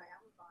robbing my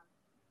Amazon.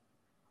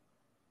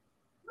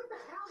 What the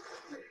hell?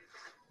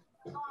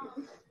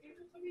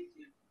 April told me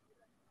to.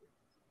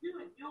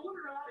 Dude, you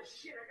ordered a lot of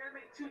shit. I gotta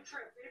make 2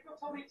 trips. April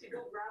told me to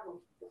go grab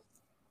them.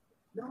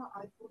 No,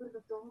 I told her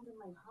to throw them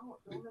in my house,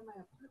 throw them in my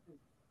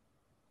apartment.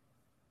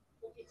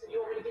 Okay, so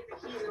you want me to get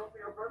the keys and open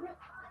your apartment?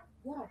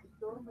 Yeah, just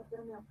throw them in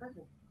my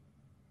apartment.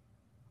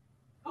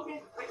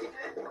 Okay, I can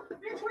do it.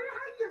 Bitch, where you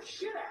hide your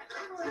shit at? I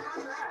don't know where to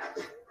hide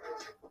that.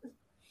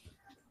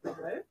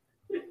 What?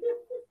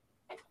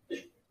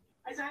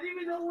 I said, I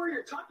didn't even know where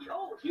you're talking.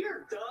 Oh,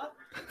 here, duh.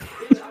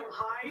 Bitch, I'll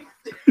hide.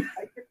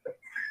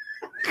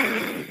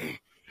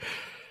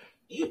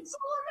 It's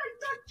all right,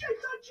 Dutch. I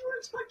thought you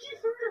were talking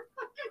for your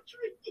fucking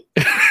tree.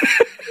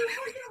 Your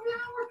fucking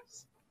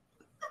flowers.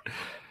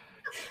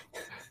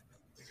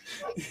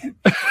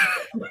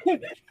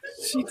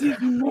 She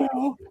didn't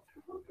know.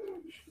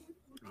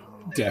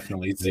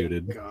 Definitely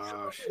zooted.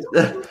 Gosh.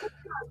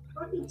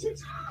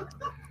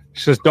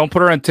 She says, don't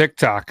put her on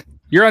TikTok.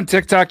 You're on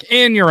TikTok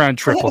and you're on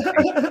Triple T.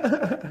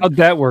 How'd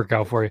that work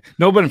out for you?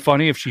 No, but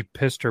funny if she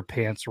pissed her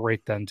pants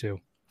right then too.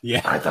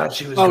 Yeah, I thought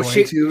she was going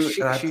to.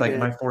 She like did.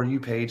 My For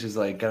You page is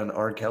like got an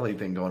R. Kelly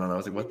thing going on. I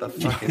was like, what the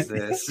fuck is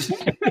this?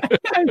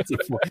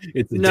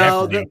 It's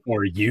definitely a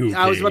For You.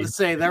 I was about to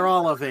say they're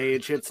all of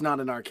age. It's not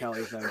an R.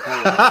 Kelly thing.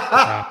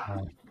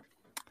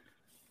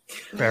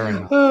 Fair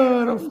enough.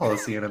 I don't follow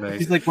CNMA.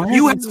 He's like,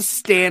 you have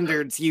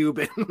standards,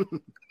 Euban.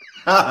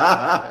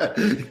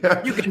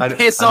 You can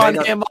piss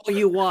on him all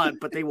you want,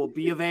 but they will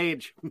be of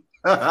age.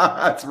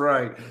 That's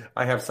right.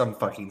 I have some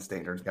fucking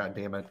standards. God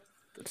damn it.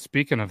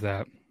 Speaking of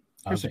that,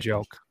 here's a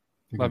joke.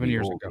 11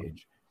 years ago.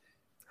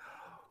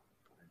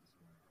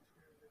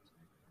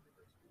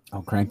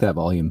 I'll crank that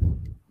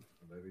volume.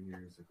 11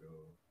 years ago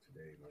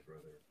today, my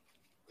brother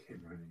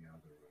came running out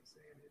of the room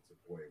saying it's a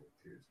boy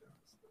with tears down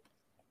his face.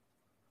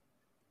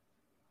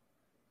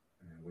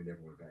 And we never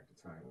went back to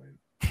Thailand.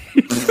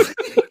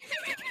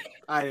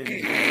 I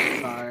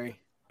didn't. Sorry.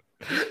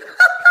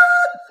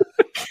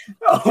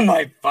 Oh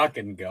my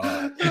fucking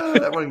god!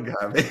 That one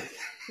got me.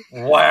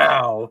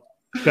 Wow,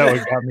 that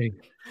one got me.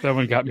 That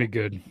one got me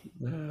good.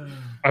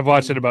 I've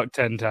watched it about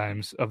 10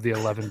 times of the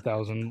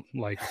 11,000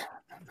 likes.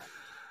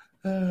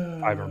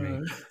 5 or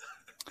me.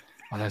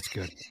 Oh, that's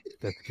good.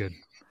 That's good.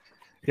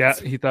 Yeah,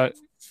 he thought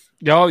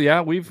Oh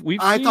yeah, we've.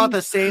 I seen... thought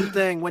the same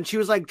thing when she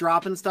was like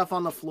dropping stuff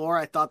on the floor.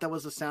 I thought that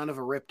was the sound of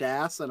a ripped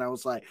ass, and I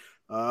was like,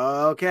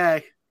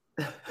 okay.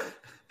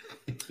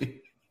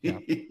 Yeah.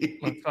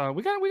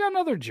 We got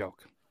another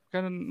joke.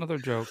 Got another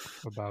joke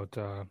about.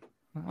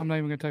 I'm not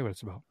even gonna tell you what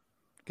it's about.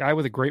 Guy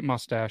with a great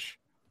mustache.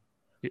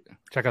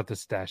 Check out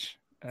this stash,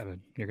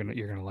 Evan. You're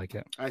gonna like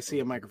it. I see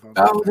a microphone.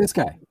 Oh, this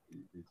guy.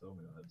 He told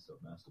me I had to stop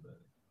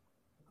masturbating.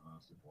 I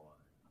asked him why.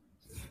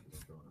 He said, "I'm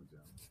throwing him down."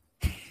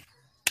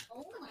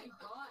 Oh my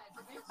god,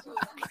 that's so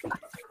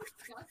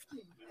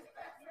disgusting.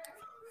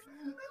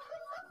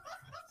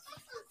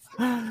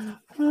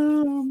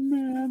 Oh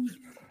man.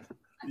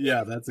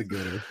 Yeah, that's a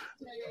gooder.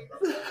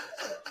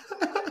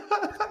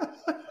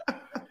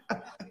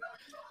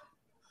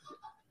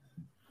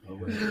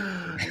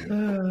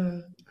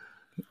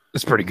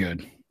 It's pretty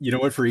good. You know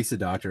what freaks the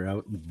doctor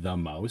out the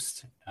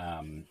most?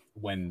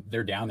 When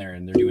they're down there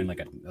and they're doing like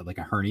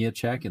a hernia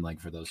check, and like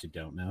for those who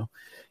don't know,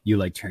 you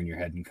like turn your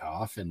head and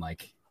cough, and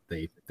like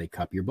they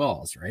cup your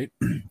balls, right?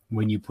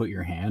 When you put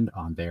your hand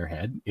on their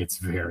head, it's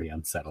very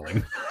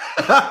unsettling.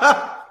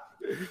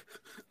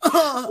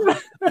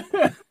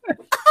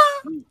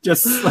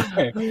 Just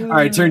like, all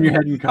right, turn your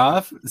head and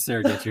cough.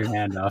 Sir, get your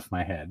hand off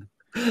my head.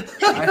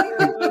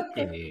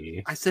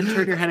 I said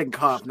turn your head and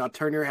cough, not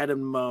turn your head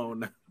and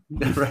moan.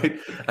 Right?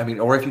 I mean,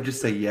 or if you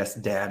just say yes,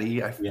 daddy,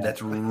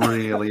 that's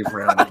really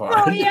frowned upon.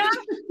 Oh yeah.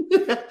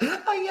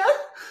 Oh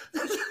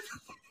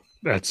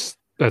yeah.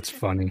 That's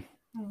funny.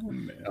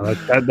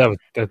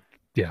 That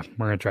yeah,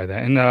 we're gonna try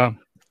that. And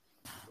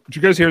did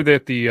you guys hear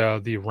that the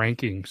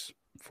rankings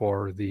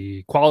for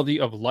the quality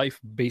of life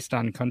based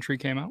on country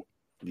came out?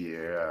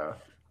 Yeah.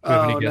 Do you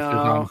have any guesses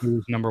on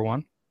who's number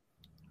one?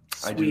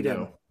 I do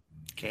know.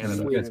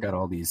 Canada. You guys got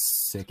all these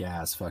sick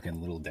ass fucking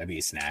little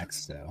Debbie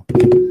snacks, so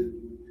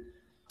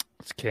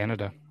it's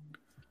Canada.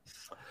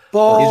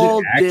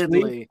 Bald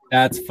actually? diddly.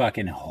 That's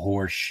fucking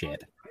horse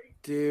shit.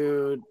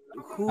 Dude,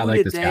 who I like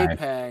did this they guy.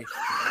 pay?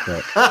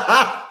 But,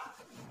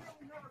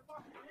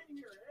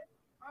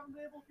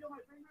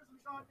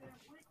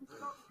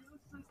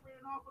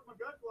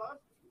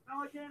 Now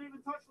I can't even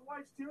touch the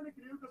wife's tunic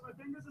canoe because my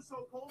fingers are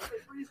so cold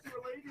they freeze to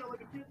a lady like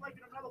a kid like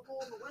in a metal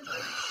bowl in the winter.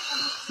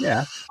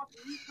 yeah.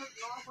 Fucking meat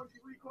curtain off when she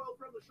recoiled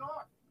from the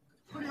shock.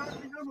 Pretty hard to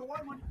be number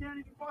one when you can't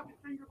even fucking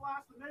finger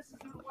blast the missus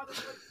due to weather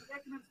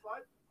predicaments,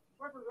 but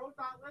whoever wrote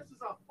that list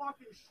is a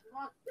fucking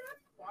schmuck.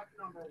 Fuck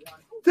number one.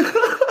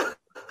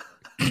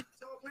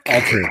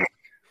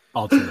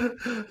 All true.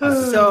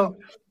 So,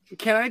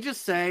 can I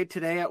just say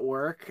today at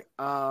work,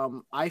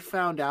 I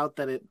found out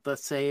that the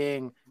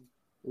saying,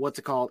 what's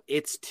it called?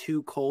 It's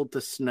too cold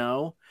to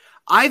snow.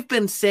 I've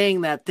been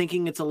saying that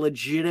thinking it's a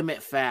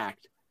legitimate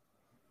fact.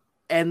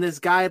 And this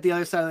guy at the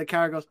other side of the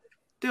car goes,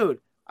 dude,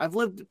 I've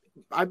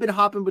been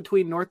hopping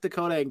between North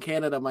Dakota and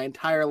Canada my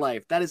entire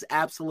life. That is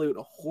absolute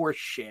horse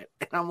shit.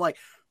 And I'm like,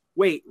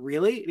 wait,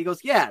 really? And he goes,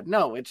 yeah,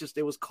 no, it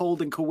was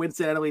cold and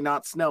coincidentally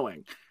not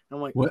snowing. And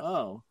I'm like, what,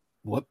 oh.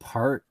 What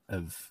part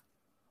of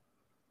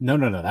No,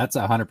 that's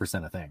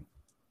 100% a thing.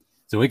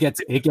 So it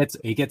gets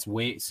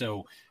way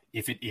so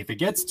if it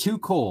gets too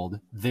cold,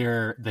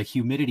 the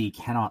humidity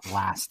cannot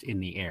last in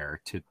the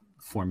air to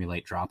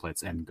formulate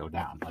droplets and go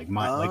down. Like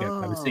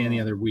I was saying the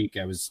other week,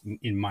 I was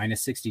in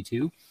minus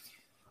 62.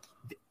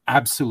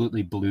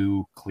 Absolutely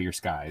blue, clear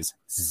skies,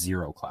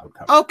 zero cloud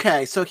cover.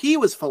 Okay, so he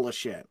was full of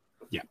shit.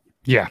 Yeah.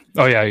 Yeah.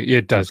 Oh yeah,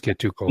 it does get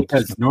too cold.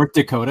 Because North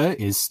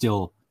Dakota is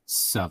still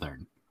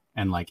southern.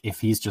 And like if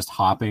he's just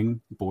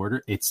hopping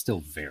border, it's still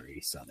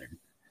very southern.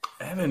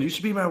 Evan, you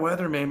should be my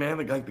weatherman, man.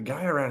 Like the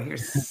guy around here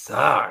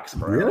sucks,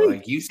 bro. Really?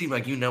 Like you seem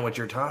like you know what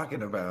you're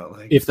talking about.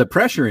 Like if the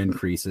pressure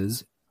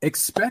increases,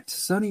 expect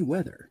sunny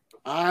weather.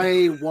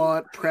 I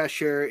want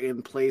pressure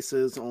in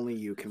places only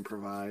you can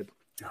provide.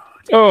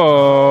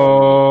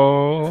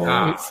 Oh,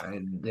 God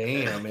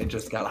damn! It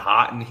just got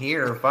hot in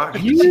here. Fuck.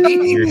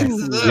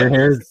 Your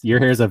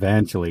hair's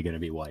eventually going to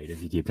be white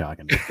if you keep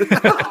talking.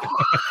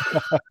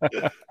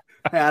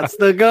 That's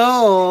the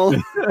goal.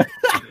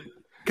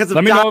 Because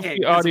let me know if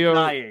the audio.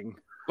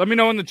 Let me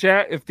know in the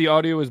chat if the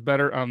audio is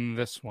better on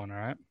this one. All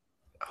right.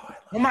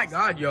 Oh my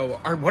god, yo!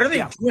 What are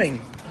they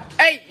doing?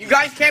 Hey, you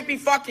guys can't be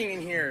fucking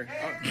in here.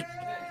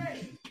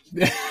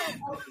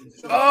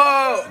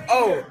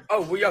 Oh,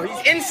 well, yo,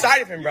 he's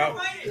inside of him, bro.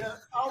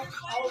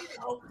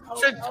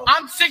 So,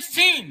 I'm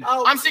 16.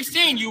 I'm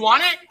 16. You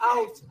want it?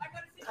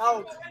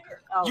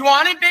 You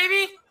want it,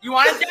 baby? You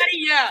want it,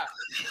 daddy? Yeah.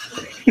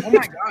 Oh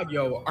my god,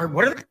 yo!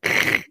 What are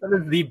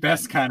that is the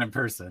best kind of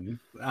person.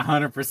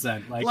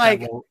 100%.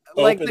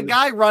 Like the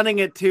guy running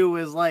it too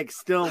is like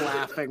still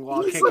laughing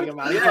while kicking him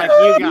out. He's like,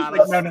 "You got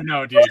it."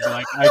 No, dude.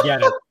 Like I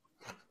get it.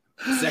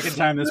 Second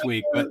time this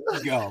week, but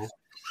go.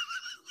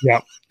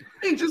 Yeah.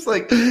 He's just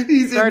like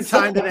he's third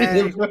time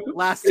today.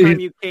 Last time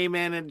you came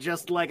in and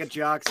just like a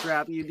jock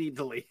strap, you need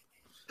to leave.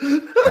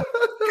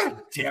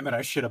 God damn it!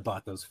 I should have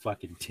bought those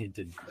fucking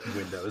tinted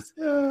windows.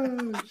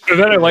 And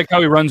then I like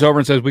how he runs over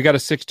and says, "We got a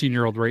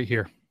 16-year-old right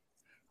here."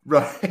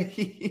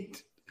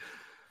 Right.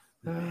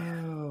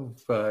 Oh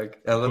fuck!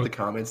 I love the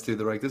comments too.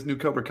 They're like, "This new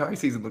Cobra Kai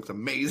season looks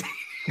amazing."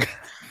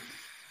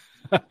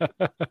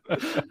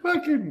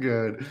 Fucking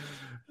good.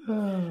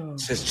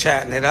 Just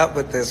chatting it up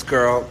with this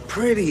girl,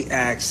 pretty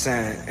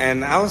accent.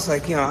 And I was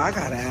like, I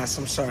gotta ask,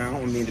 I'm sorry, I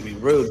don't mean to be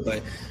rude,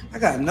 but I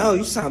gotta know,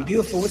 you sound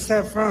beautiful. What's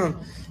that from?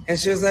 And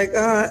she was like,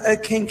 a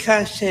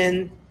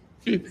concussion.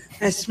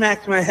 I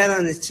smacked my head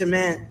on the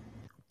cement.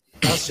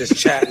 I was just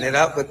chatting it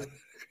up with.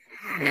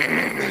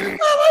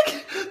 I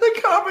like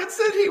the comment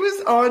said he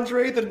was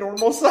Andre, the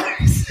normal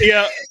size.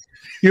 Yeah.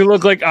 You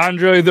look like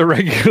Andre, the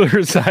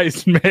regular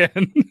sized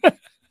man. He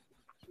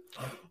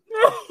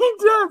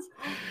does.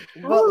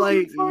 But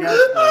like, yes,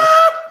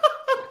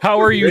 how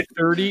are you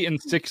 30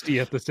 and 60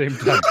 at the same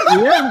time?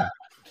 Yeah.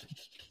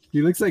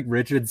 He looks like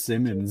Richard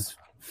Simmons.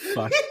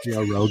 Fuck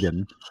Joe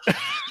Rogan.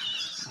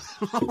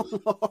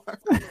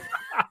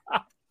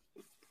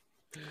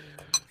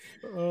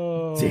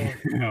 Oh,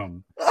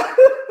 damn.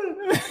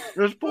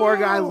 This poor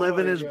guy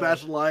living his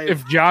best life.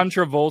 If John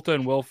Travolta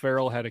and Will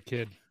Ferrell had a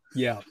kid.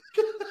 Yeah.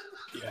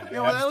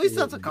 Well, at least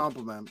that's a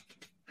compliment.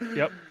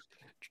 Yep.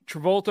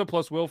 Travolta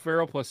plus Will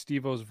Ferrell plus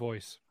Steve-O's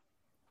voice.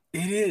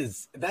 It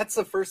is. That's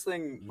the first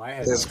thing my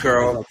head. This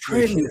girl,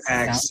 pretty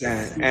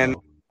accent. And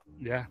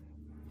yeah.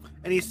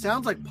 And he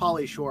sounds like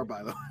Pauly Shore,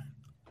 by the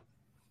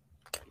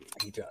way.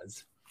 He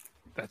does.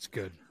 That's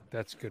good.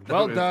 That's good.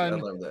 Well done. I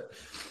love that.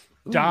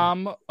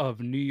 Dom of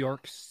New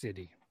York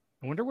City.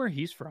 I wonder where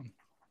he's from.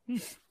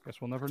 Guess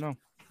we'll never know.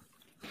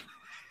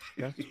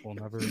 Guess we'll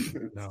never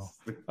know.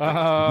 Looks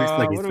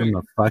like he's from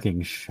the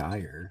fucking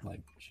Shire.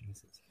 Like,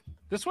 Jesus.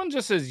 This one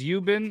just says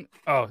Eubin.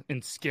 Oh,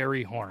 in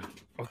Scary Horn.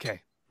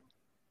 Okay.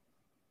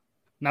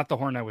 Not the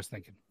horn I was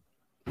thinking.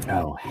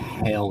 Oh,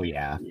 hell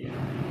yeah.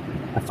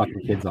 I fuck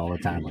with kids all the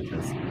time like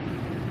this.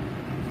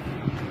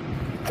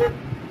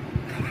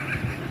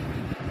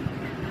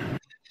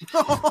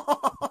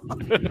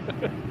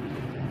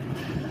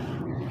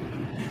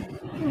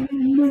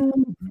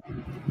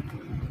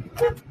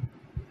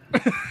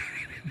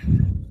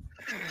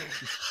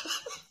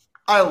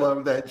 I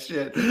love that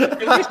shit.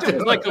 At least it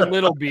was like a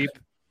little beep.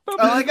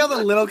 I like how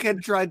the little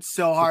kid tried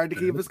so hard to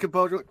keep his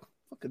composure. Like,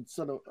 fucking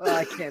son of,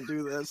 I can't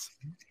do this.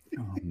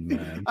 Oh,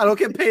 man. I don't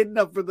get paid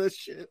enough for this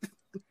shit.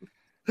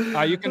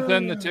 You can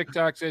send the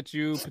TikToks that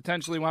you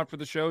potentially want for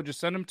the show. Just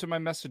send them to my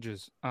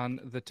messages on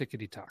the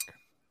Tickety Talk.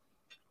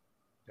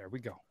 There we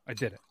go. I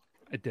did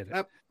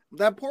it.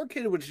 That poor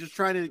kid was just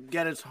trying to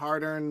get his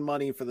hard-earned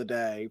money for the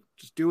day.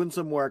 Just doing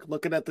some work,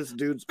 looking at this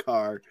dude's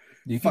car.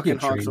 You can get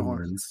train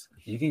horns.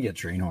 You can get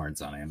train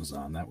horns on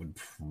Amazon. That would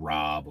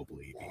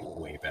probably be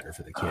way better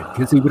for the kid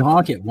because he would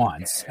honk it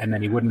once and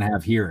then he wouldn't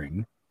have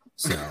hearing.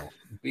 So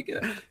be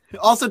good.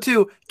 Also,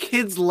 too,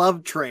 kids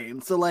love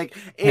trains. So, like,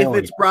 if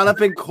it's brought up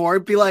in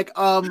court, be like,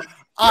 I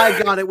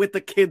got it with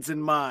the kids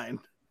in mind.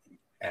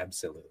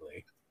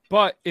 Absolutely.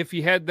 But if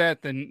he had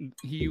that, then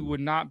he would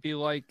not be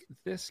like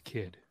this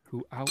kid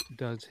who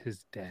outdoes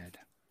his dad.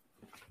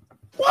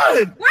 What? Why are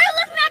you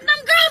looking at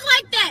them girls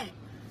like that?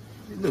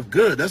 You look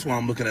good. That's why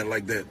I'm looking at it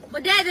like that.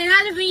 But Dad, they're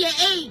not even your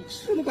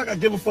age. Do it look like I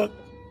give a fuck?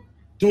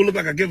 Do it look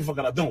like I give a fuck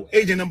and I don't?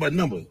 Age ain't number a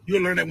number.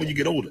 You'll learn that when you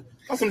get older.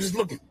 Also, I'm just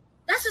looking.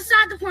 That's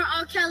aside the point,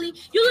 R. Kelly.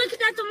 You looking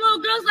at them little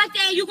girls like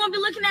that, and you're going to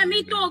be looking at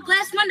me through a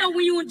glass window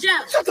when you in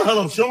jail. Shut the hell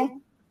up,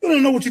 Sean. You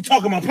don't know what you're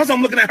talking about. Plus,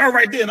 I'm looking at her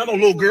right there, and I know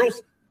little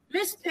girls.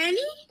 Miss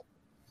Penny?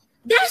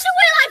 That should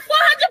weigh like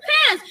 400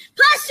 pounds.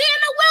 Plus, she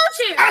in a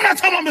wheelchair. I'm not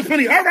talking about Miss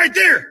Penny. Her right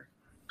there.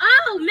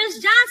 Oh, Miss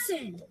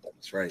Johnson.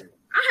 That's right.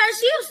 I heard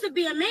she used to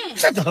be a man.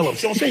 Shut the hell up,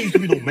 Sean. She ain't used to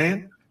be no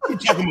man. What are you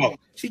talking about?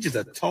 She's just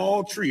a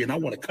tall tree, and I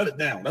want to cut it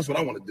down. That's what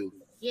I want to do.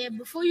 Yeah,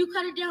 before you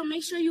cut it down,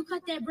 make sure you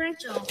cut that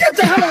branch off. Get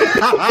the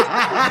hell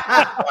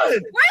out.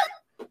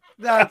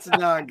 That's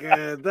not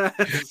good.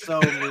 That's so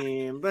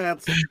mean.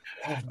 That's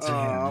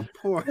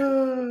poor.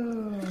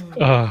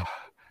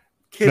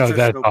 Kids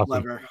are so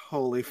clever.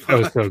 Holy fuck. That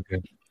was so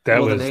good.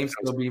 Will the name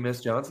still be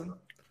Miss Johnson?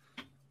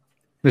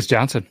 Miss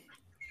Johnson.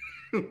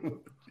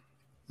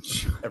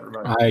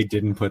 I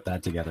didn't put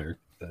that together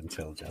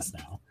until just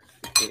now.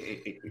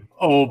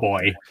 Oh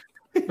boy.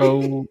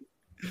 Oh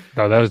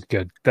no, that was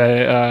good.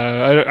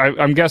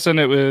 I'm guessing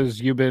it was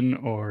Eubin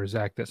or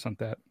Zach that sent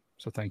that.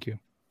 So thank you.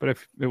 But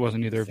if it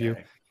wasn't either of you,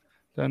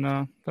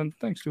 then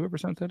thanks to whoever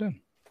sent that in.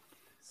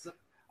 I'm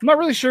not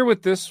really sure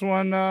with this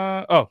one.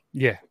 Oh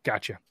yeah,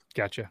 gotcha.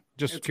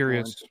 Just it's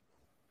curious.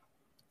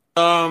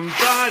 Fun.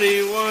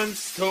 Somebody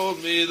once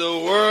told me the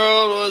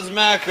world was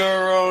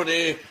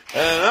macaroni,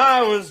 and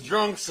I was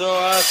drunk, so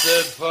I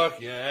said,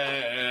 fuck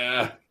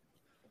yeah.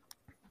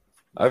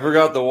 I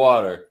forgot the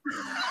water.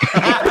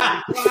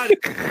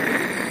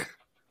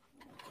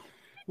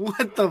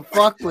 What the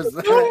fuck was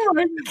that? Oh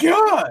my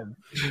god.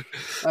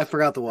 I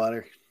forgot the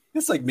water.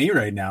 It's like me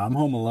right now. I'm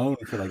home alone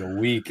for like a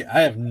week.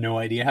 I have no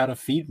idea how to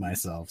feed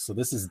myself. So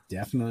this is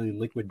definitely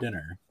liquid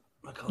dinner.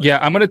 Yeah,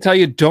 I'm going to tell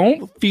you,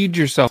 don't feed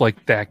yourself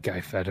like that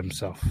guy fed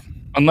himself.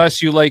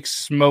 Unless you like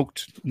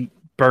smoked,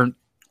 burnt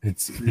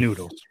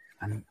noodles.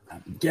 I'm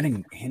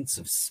getting hints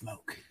of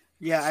smoke.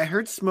 Yeah, I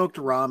heard smoked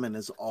ramen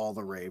is all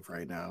the rave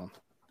right now.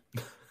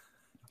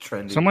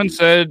 Trendy. Someone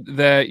said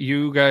that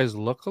you guys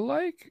look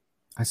alike.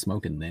 I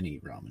smoke and then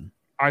eat ramen.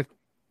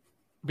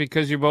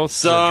 Because you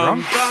both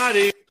drunk?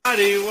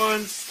 Somebody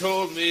once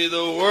told me the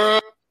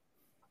world.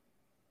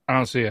 I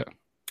don't see it.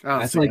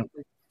 That's like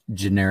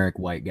generic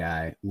white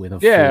guy with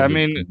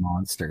a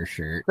monster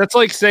shirt. That's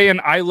like saying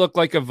I look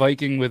like a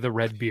Viking with a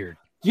red beard.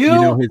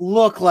 You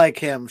look like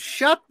him.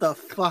 Shut the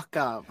fuck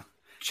up.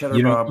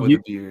 Cheddar Bob with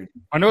a beard.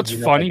 I know it's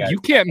funny. You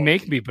can't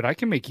make me, but I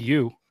can make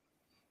you.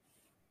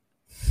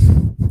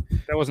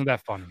 That wasn't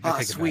that funny.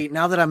 Oh, sweet.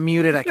 Now that I'm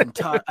muted, I can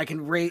talk. I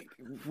can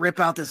rip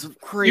out this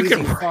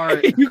crazy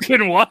fart. You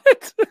can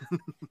what?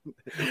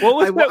 What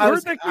was that word?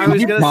 I was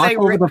going to say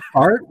over the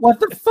fart. What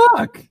the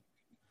fuck?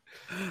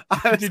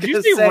 Did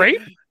you say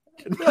rape?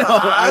 No,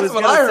 that's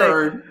what I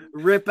heard.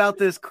 Rip out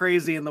this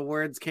crazy, and the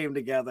words came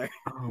together.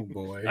 Oh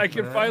boy! I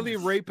can finally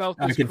rape out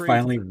this. I can crazy.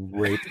 finally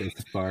rape this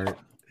fart.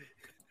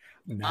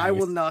 Nice. I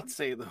will not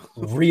say those.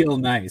 Real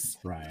nice,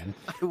 Ryan.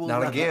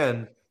 Not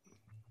again.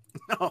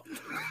 No.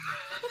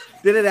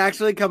 Did it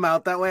actually come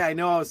out that way? I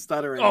know I was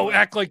stuttering. Oh,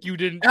 act like you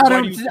didn't. I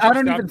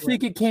don't even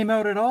think it came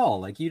out at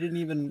all. Like you didn't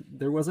even.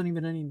 There wasn't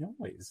even any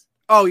noise.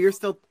 Oh, you're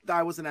still.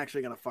 I wasn't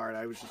actually gonna fart.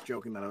 I was just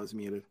joking that I was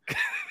muted.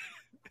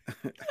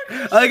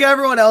 Like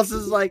everyone else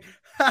is like,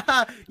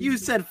 haha, you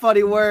said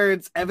funny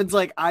words. Evan's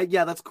like,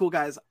 yeah, that's cool,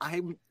 guys.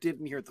 I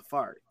didn't hear the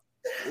fart.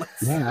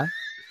 Let's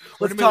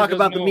talk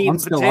about the meat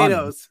and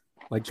potatoes.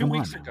 Like 2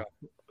 weeks ago,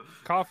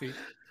 Coffee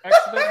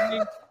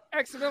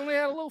accidentally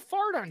had a little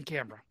fart on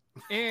camera,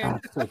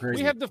 and so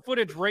we have the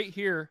footage right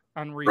here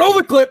on replay. Roll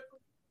the clip.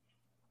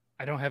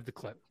 I don't have the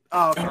clip.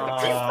 Oh, you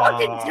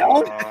fucking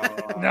don't.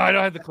 No, I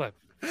don't have the clip.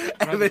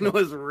 Evan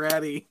was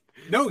ready.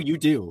 No, you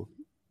do.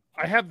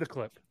 I have the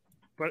clip.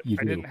 But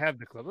I didn't have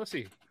the clip. Let's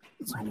see.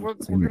 We're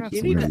gonna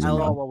you need to edit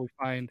while we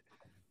find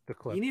the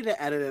clip. You need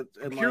to edit it.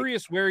 I'm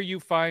curious where you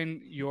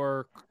find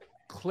your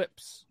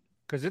clips,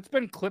 because it's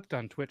been clipped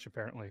on Twitch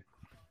apparently.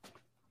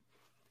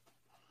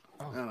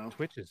 Oh,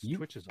 Twitch is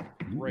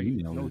great.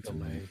 No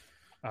delay.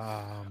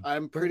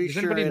 I'm pretty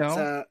sure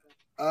it's.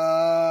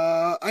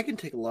 I can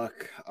take a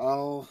look.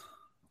 I'll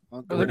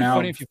it'd be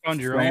funny if you found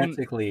your own.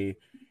 Frantically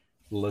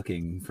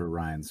looking for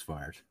Ryan's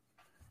fart.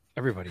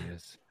 Everybody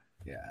is.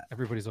 Yeah,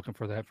 everybody's looking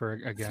for that.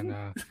 Again,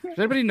 does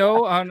anybody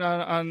know on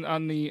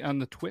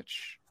the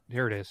Twitch?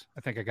 Here it is.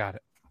 I think I got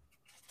it.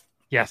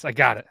 Yes, I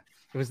got it.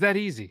 It was that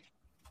easy.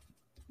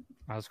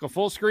 Let's go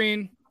full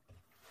screen.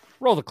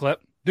 Roll the clip.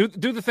 Do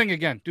the thing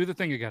again. Do the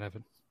thing again,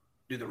 Evan.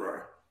 Do the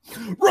roar.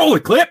 Roll the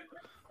clip.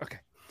 Okay.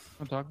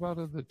 I'll talk about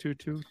it. The 2.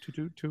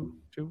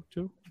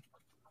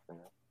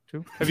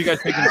 Have you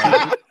guys taken 2?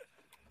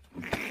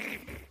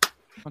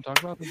 I'll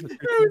talk about the 2.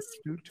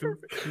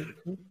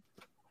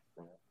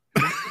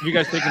 Have you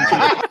guys taken 2?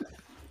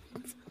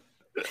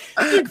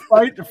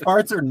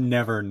 Farts are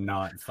never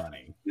not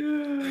funny.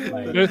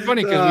 It's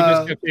funny because we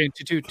just kept saying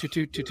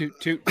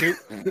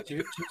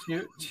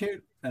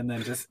 2, and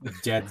then just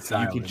dead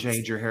silence. You can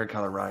change your hair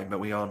color, Ryan, but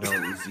we all know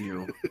it was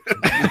you.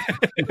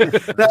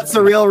 That's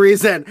the real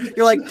reason.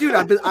 You're like, dude,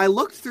 I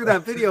looked through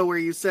that video where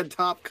you said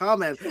top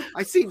comment.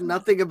 I see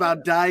nothing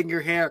about dyeing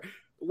your hair.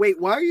 Wait,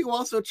 why are you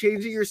also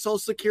changing your social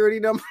security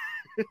number?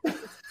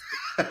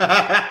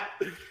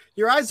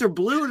 Your eyes are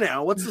blue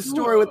now. What's the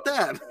story with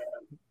that?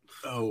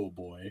 Oh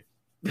boy.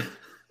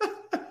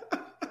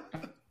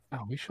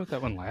 Oh, we showed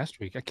that one last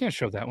week. I can't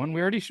show that one.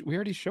 We already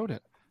showed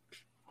it.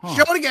 Huh.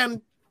 Show it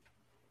again.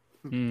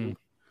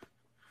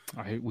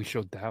 We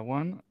showed that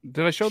one.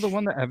 Did I show the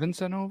one that Evan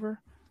sent over?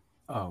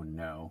 Oh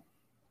no.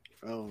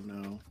 Oh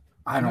no.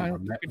 I don't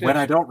remember. When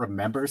I don't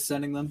remember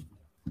sending them,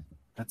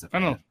 that's I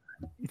don't know.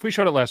 If we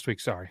showed it last week,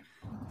 sorry.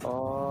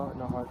 Oh,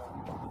 no.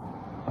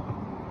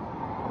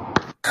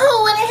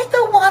 Oh, when I hit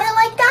the water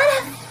like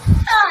that,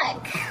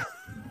 fuck.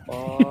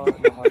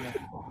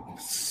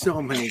 So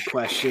many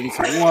questions.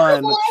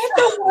 One,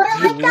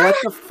 what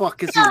the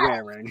fuck is he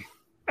wearing?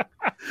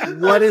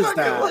 What is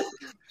that?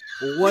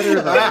 What are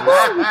those?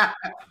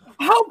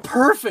 How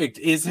perfect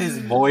is his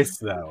voice,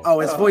 though? Oh,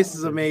 his voice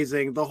is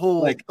amazing. The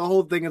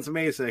whole thing is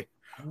amazing.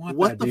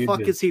 What the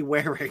fuck is he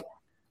wearing?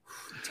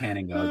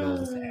 Tanning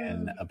goggles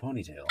and a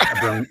ponytail.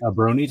 A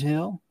brony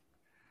tail?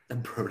 A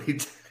brony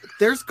tail.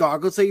 There's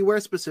goggles that you wear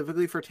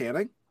specifically for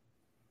tanning?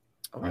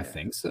 Oh, I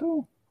think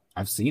so.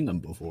 I've seen them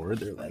before.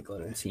 They're like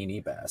little teeny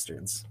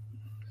bastards.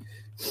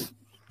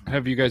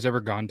 Have you guys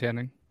ever gone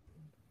tanning?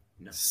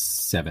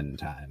 7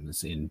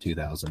 times in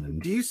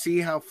 2000. Do you see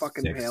how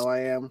fucking pale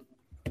I am?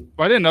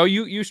 Well, I didn't know.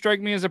 You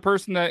strike me as a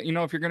person that, you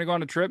know, if you're going to go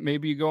on a trip,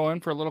 maybe you go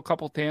in for a little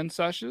couple tan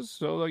sessions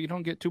so you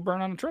don't get too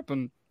burned on a trip.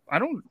 And I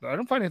don't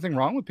find anything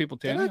wrong with people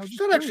tanning.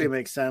 That actually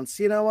makes sense.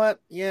 You know what?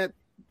 Yeah,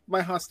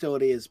 my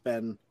hostility has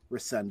been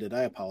rescinded.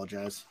 I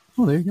apologize.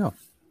 Oh, there you go.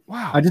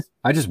 Wow.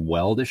 I just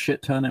weld a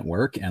shit ton at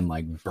work and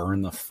like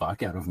burn the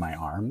fuck out of my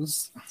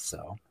arms.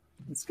 So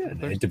it's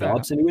good. It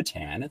develops into a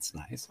tan. It's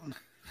nice.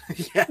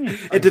 Yeah,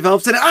 it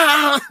develops into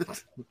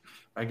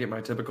I get my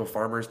typical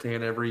farmer's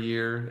tan every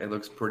year. It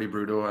looks pretty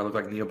brutal. I look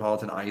like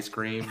Neapolitan ice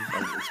cream.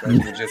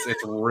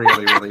 It's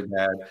really, really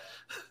bad.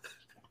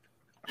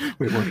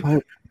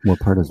 Wait, what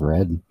part is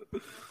red?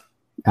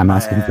 I'm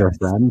asking for a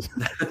friend.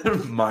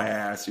 My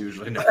ass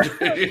usually. No.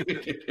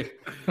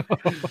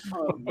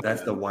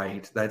 That's the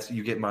white. That's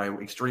you get my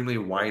extremely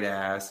white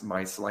ass,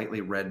 my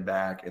slightly red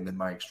back, and then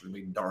my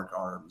extremely dark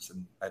arms,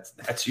 and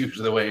that's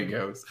usually the way it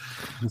goes.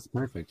 That's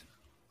perfect.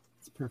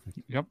 It's perfect.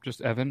 Yep,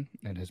 just Evan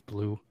and his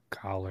blue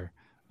collar.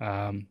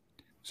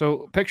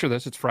 So picture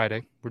this: it's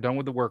Friday. We're done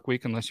with the work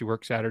week, unless you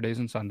work Saturdays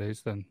and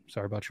Sundays. Then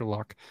sorry about your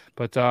luck.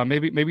 But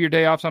maybe your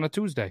day off's on a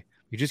Tuesday.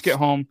 You just get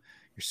home.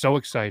 You're so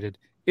excited.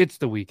 It's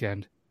the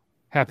weekend.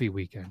 Happy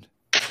weekend.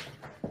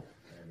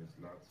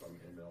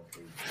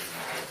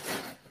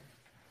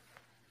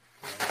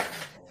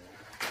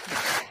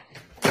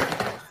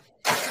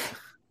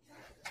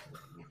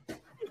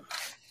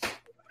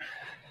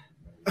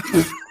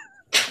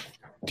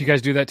 Do you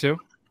guys do that too?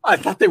 I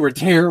thought they were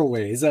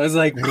tearaways. I was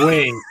like,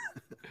 wait.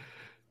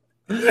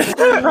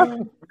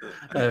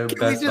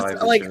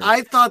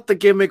 I thought the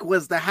gimmick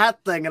was the hat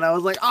thing, and I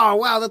was like, oh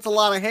wow, that's a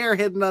lot of hair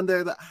hidden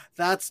under that.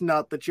 That's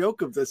not the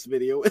joke of this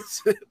video,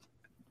 is it?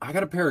 I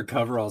got a pair of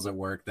coveralls at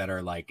work that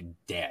are like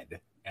dead,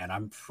 and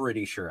I'm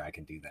pretty sure I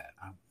can do that.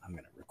 I'm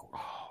gonna record.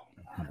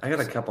 100%. I got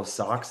a couple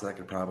socks that I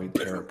could probably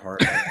tear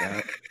apart like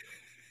that.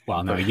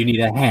 Well, no, you need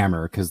a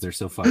hammer because they're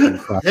so fucking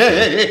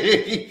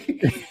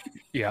crusty.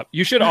 Yeah,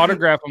 you should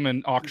autograph them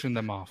and auction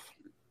them off.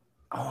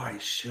 Oh, I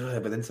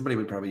should, but then somebody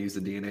would probably use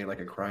the DNA like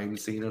a crime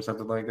scene or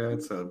something like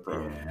that. So,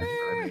 bro,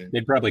 yeah.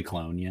 They'd probably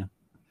clone you.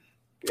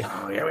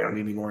 Oh yeah, we don't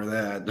need any more of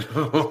that.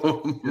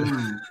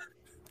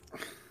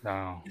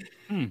 No.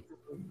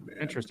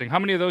 Interesting. How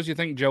many of those do you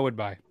think Joe would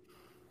buy?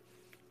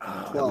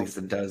 At least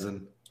a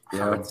dozen.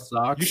 Hard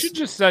socks. You should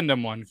just send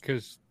him one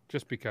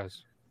just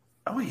because.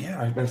 Oh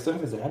yeah, I still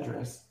have his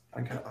address.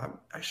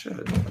 I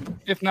should.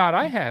 If not,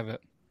 I have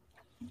it.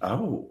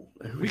 Oh,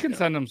 we can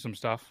send him some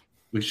stuff.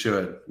 We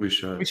should. We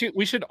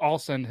should all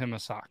send him a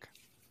sock.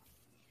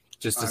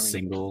 Just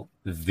single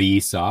the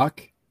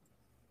sock,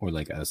 or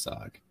like a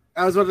sock.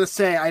 I was about to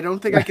say I don't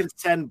think I can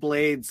send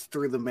blades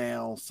through the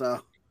mail.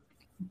 So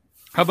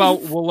how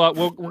about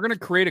we're gonna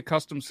create a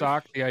custom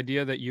sock. The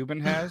idea that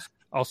Euban has,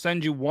 I'll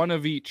send you one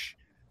of each,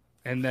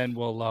 and then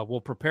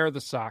we'll prepare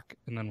the sock,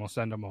 and then we'll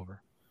send them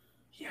over.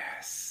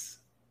 Yes,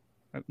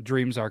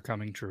 dreams are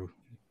coming true.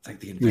 It's like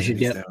the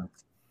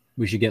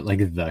we should get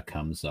like the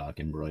cum sock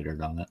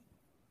embroidered on it.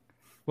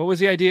 What was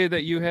the idea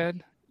that you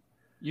had,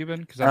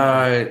 Euban?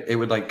 It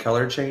would like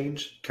color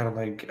change, kind of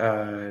like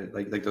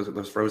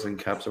those frozen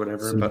cups or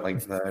whatever, but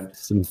like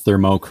some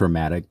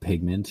thermochromatic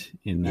pigment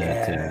in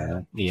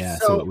that.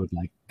 So it would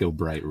like go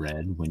bright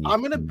red when you.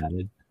 I'm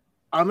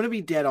gonna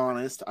be dead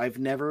honest. I've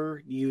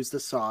never used a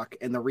sock,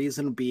 and the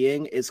reason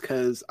being is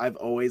because I've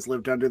always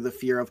lived under the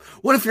fear of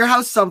what if your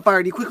house is on fire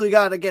and you quickly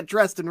gotta get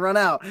dressed and run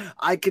out.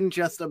 I can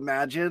just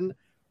imagine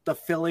the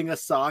filling a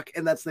sock,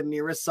 and that's the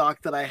nearest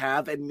sock that I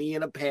have, and me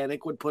in a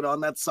panic would put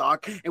on that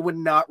sock and would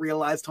not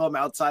realize till I'm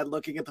outside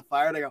looking at the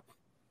fire and I go,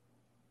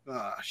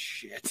 oh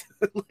shit.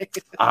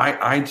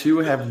 I too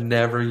have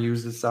never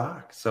used a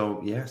sock,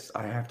 so yes,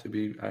 I have to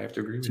agree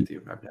with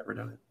you. I've never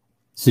done it.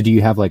 So do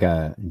you have like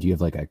a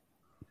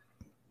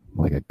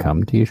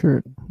cum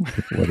t-shirt?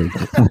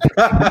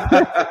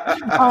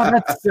 Oh,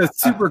 that's a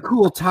super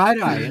cool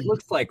tie-dye. It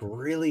looks like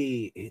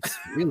it's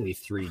really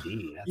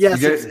 3D.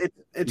 Yes,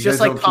 it's just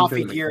like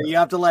coffee gear. You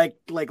have to like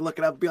look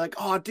it up and be like,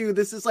 oh dude,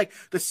 this is like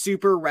the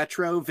super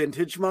retro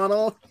vintage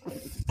model.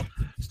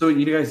 So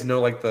you guys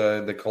know like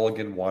the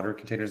Culligan water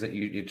containers that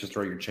you just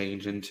throw your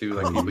change into,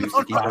 like you used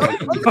to keep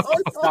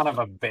son of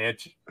a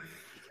bitch.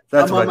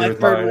 That's what I do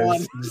with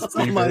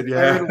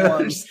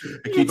mine.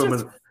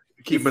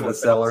 Keep them in the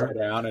cellar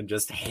down and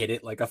just hit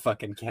it like a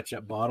fucking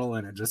ketchup bottle,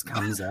 and it just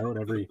comes out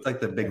every like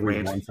the big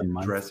ranch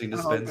dressing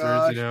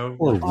dispensers,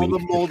 all the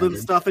mold and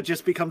stuff. It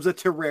just becomes a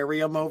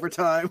terrarium over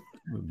time.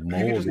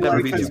 You just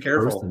never be too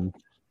careful.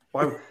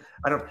 Why?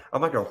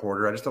 I'm like a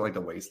hoarder. I just don't like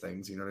to waste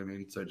things. You know what I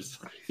mean? So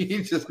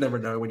you just never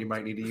know when you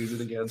might need to use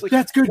it again. Like,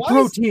 that's good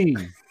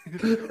protein.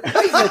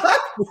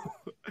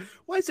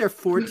 Why is there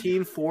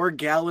 14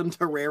 4-gallon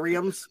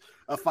terrariums?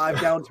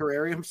 5-gallon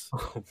terrariums?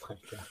 Oh my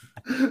god!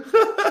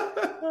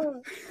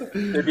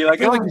 They'd be like,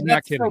 "Oh,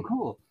 that's so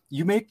cool.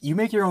 You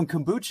make your own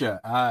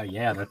kombucha."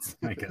 Yeah, that's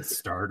like a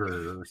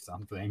starter or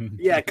something.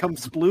 Yeah, come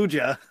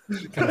splooja.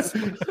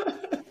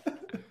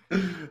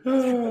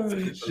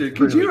 Shit,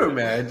 could you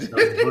imagine?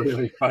 That's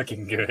really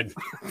fucking good.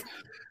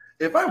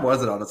 If I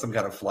wasn't on some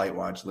kind of flight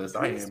watch list,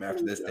 I am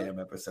after this damn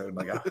episode,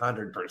 like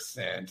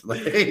 100%.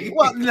 Like,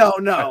 well,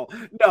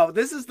 no.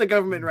 This is the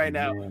government right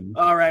now.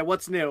 All right,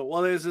 what's new?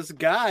 Well, there's this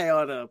guy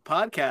on a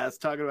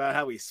podcast talking about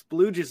how he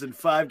splooges in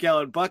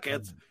 5-gallon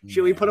buckets.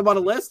 Should we put him on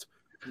a list?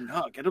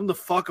 No, get him the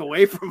fuck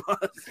away from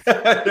us.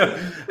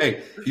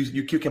 Hey,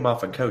 you kick him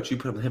off a coach. You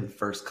put him in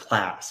first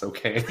class,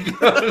 okay? You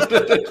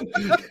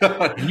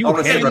want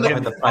to sit right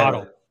in the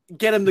bottle.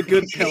 Get him the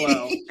good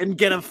pillow and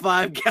get a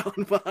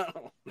 5-gallon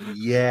bottle.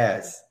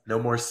 Yes. No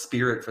more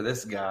spirit for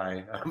this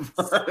guy.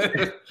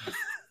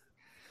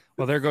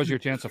 Well, there goes your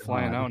chance of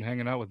flying out and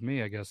hanging out with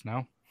me, I guess,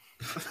 now.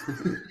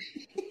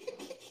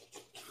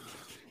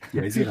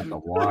 Yeah, he's going to have to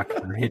walk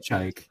or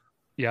hitchhike.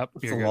 Yep.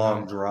 It's a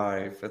long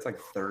drive. That's like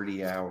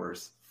 30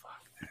 hours.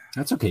 Fuck.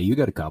 That's okay. You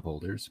got a cup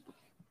holders.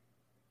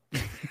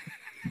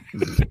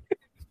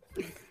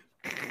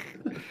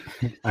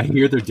 I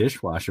hear they're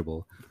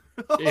dishwashable.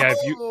 Yeah, if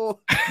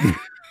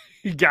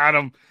you got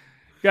him.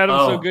 Got him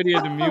so good he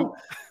had to mute.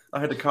 I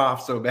had to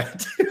cough so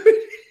bad.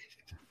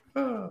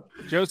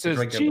 Joe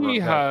says,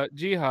 G-Hus.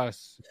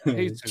 G-Us.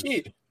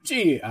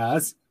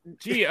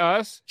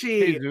 G-Us.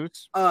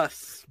 Jesus.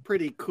 Us.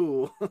 Pretty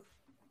cool.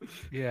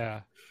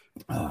 Yeah.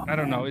 Oh, I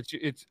don't know.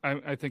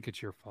 I think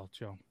it's your fault,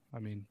 Joe. I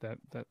mean, that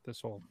this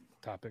whole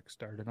topic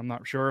started. I'm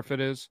not sure if it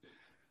is,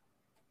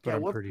 but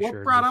I'm pretty sure.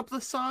 What brought up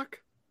the sock?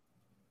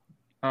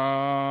 We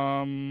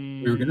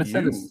were gonna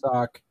send a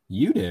sock.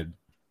 You did.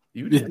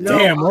 You did. No,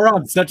 Damn, we're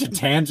on such a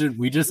tangent.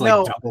 We just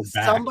doubled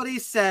back. Somebody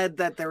said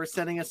that they were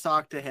sending a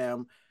sock to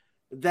him.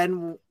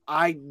 Then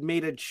I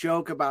made a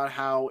joke about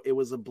how it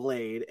was a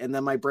blade, and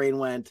then my brain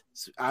went,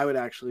 I would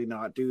actually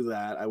not do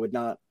that. I would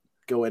not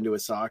go into a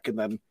sock, and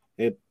then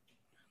it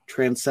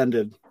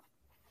transcended.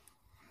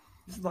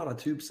 This is not a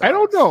tube sock. I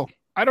don't know.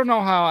 I don't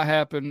know how it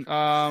happened.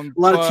 A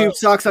lot of tube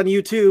socks on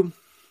YouTube.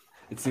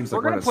 It seems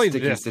like we're we're in gonna a play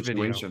sticky this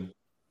situation. video.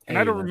 And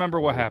I don't remember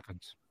what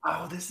happens.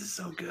 Oh, this is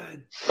so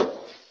good.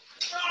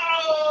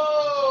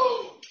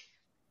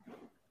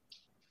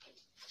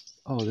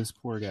 Oh, this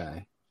poor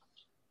guy.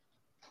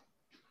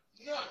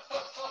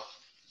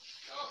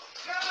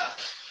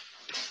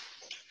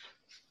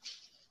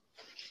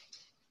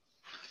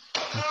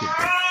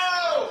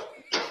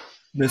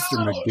 Mr.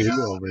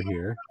 Magoo over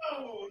here.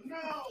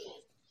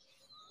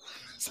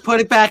 Let's put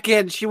it back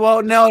in. She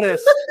won't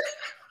notice.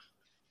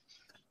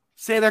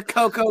 Say they're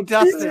Cocoa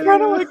Dustin. He's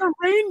gotta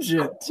arrange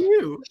it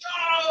too.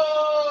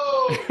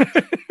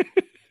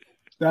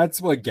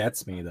 That's what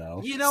gets me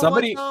though. You know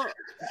Somebody, what,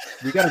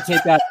 though? We gotta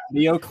take that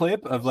video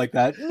clip of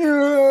that.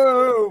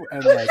 No,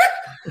 and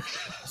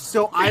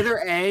So either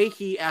A,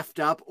 he effed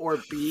up, or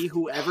B,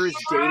 whoever is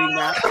dating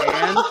that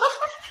man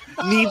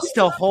needs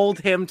to hold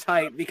him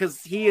tight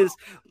because he is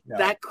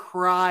that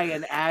cry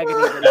and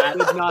agony that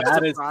would not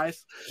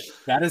surprise.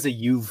 That is a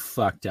you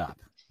fucked up.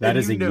 That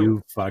is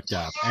you fucked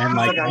up. And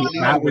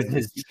that was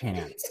his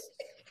chance.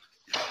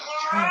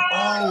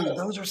 Oh,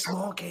 those are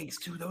small cakes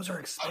too. Those are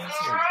expensive.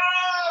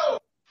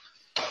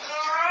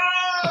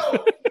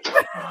 Oh.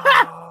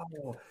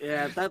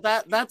 Yeah,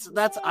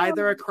 that's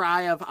either a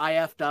cry of I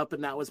effed up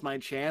and that was my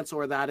chance,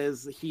 or that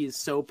is he's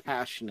so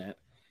passionate.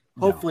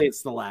 Hopefully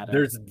it's the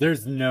latter.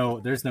 There's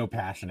no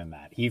passion in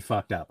that. He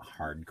fucked up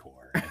hardcore.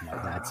 And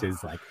that's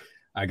his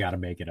I gotta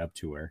make it up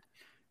to her.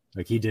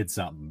 He did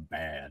something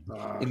bad.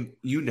 And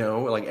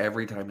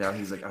every time now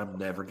he's like, I'm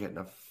never getting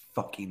a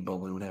fucking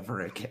balloon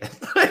ever again.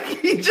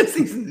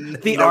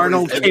 The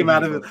Arnold came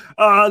out of it.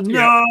 Oh no!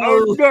 Yeah.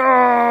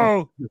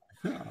 Oh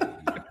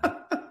no!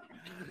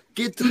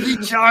 Get to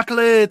the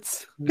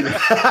chocolates.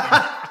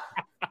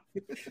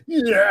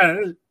 Yeah.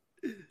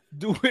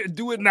 Do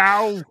it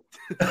now.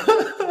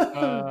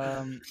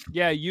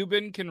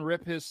 Euban can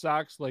rip his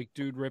socks like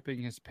dude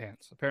ripping his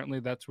pants. Apparently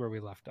that's where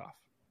we left off.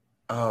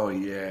 Oh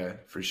yeah,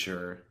 for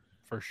sure.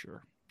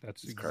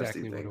 That's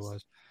exactly what it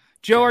was.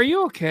 Joe, are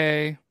you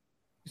okay?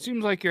 It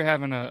seems like you're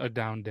having a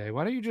down day.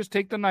 Why don't you just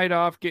take the night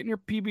off, get in your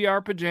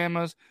PBR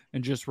pajamas,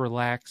 and just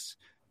relax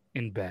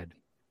in bed?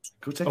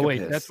 Go take a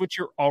piss. That's what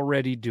you're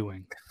already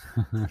doing.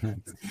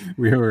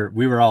 we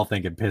were all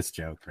thinking piss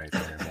joke right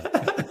there.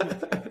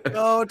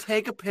 Go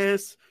take a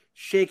piss,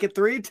 shake it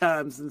 3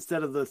 times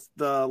instead of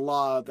the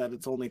law that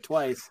it's only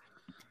twice.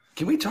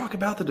 Can we talk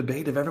about the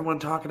debate of everyone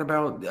talking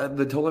about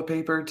the toilet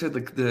paper to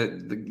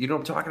the you know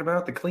what I'm talking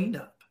about? The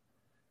cleanup.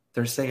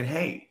 They're saying,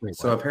 hey,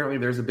 apparently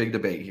there's a big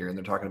debate here, and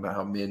they're talking about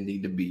how men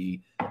need to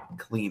be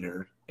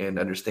cleaner and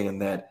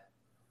understand that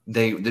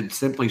they're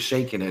simply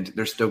shaking it.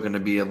 There's still going to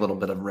be a little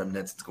bit of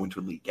remnants. It's going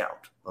to leak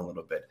out a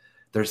little bit.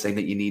 They're saying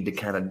that you need to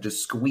kind of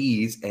just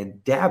squeeze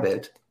and dab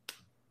it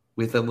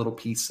with a little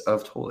piece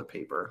of toilet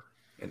paper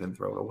and then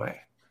throw it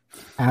away.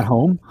 At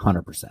home,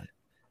 100%.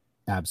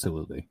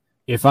 Absolutely.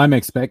 If I'm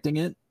expecting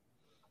it,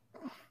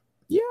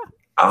 yeah.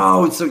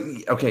 Oh, so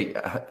okay.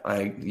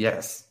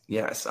 Yes,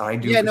 I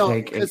do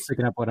take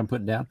picking up what I'm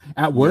putting down.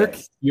 At work,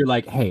 You're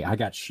like, hey, I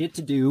got shit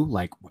to do.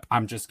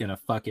 I'm just gonna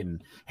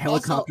fucking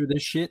helicopter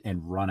this shit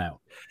and run out.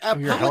 At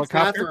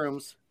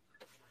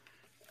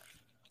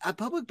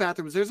public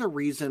bathrooms, there's a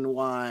reason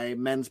why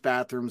men's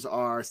bathrooms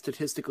are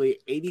statistically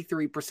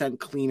 83%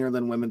 cleaner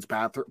than women's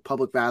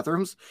public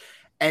bathrooms.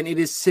 And it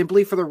is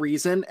simply for the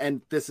reason,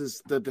 and this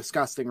is the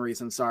disgusting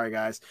reason, sorry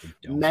guys,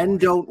 men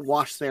don't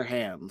wash their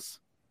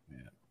hands.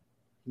 Yeah.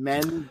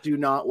 Men do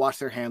not wash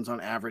their hands on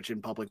average in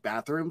public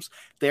bathrooms.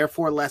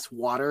 Therefore, less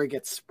water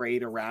gets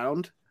sprayed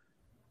around.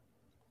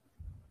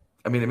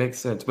 I mean, it makes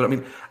sense. But I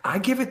mean, I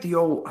give it the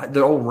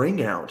old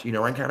ring out.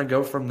 I kind of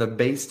go from the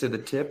base to the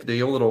tip,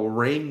 the old little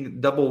ring,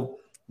 double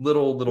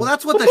little. Well,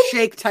 that's what the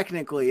shake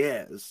technically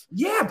is.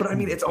 Yeah, but I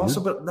mean, it's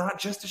also but not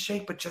just a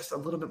shake, but just a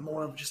little bit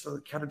more of just a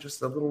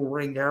little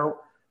ring out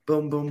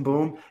boom, boom,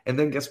 boom. And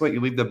then guess what? You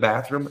leave the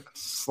bathroom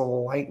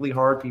slightly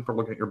hard. People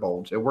look at your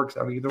bulge. It works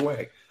out either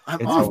way.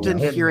 I'm often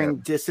hearing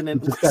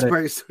dissonant gotta-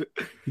 whispers.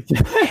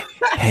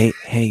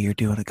 Hey, you're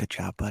doing a good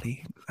job,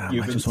 buddy. I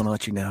You've been- just want to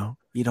let you know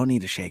you don't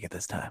need to shake it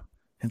this time.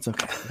 It's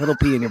okay. A little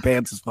pee in your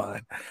pants is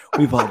fine.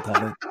 We've all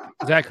done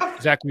it.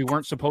 Zach, we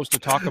weren't supposed to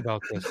talk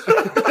about this.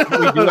 What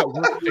we do at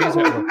work stays at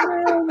work.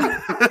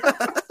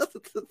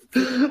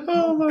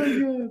 Oh my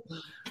god!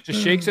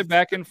 Just shakes it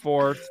back and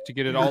forth to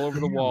get it all over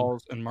the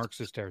walls and marks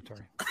his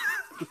territory.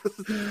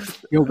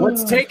 Yo,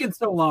 what's taking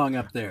so long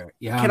up there?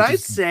 Yeah. Can I'm I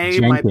just say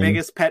my janking.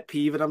 biggest pet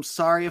peeve, and I'm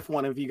sorry if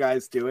one of you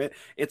guys do it.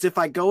 It's if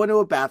I go into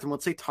a bathroom,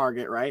 let's say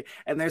Target, right?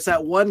 And there's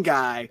that one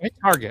guy. Why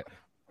Target?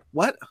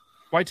 What?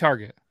 Why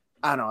Target?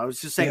 I don't know. I was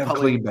just They saying have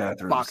public clean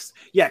bathrooms. box.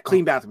 Yeah,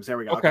 clean bathrooms. There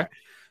we go. Okay.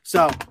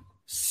 So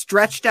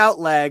stretched out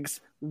legs,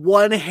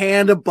 one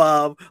hand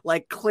above,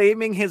 like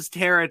claiming his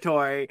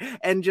territory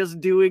and just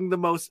doing the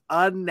most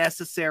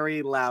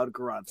unnecessary loud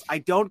grunts. I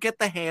don't get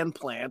the hand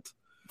plant.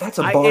 That's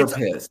a bar it's-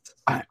 piss.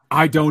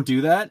 I don't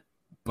do that,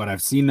 but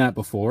I've seen that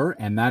before,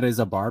 and that is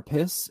a bar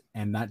piss,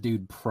 and that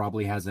dude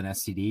probably has an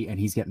STD, and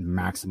he's getting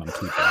maximum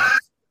 2 bars.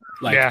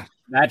 Like Yeah.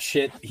 that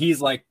shit.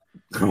 He's like,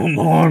 come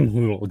on,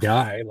 little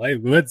guy, like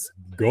let's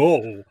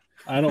go.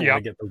 I don't Yep.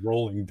 want to get the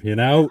rolling pin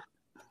out.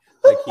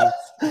 Like he's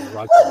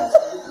struggling.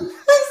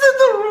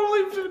 the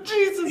rolling pin.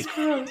 Jesus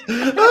Christ.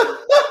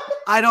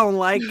 I don't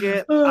like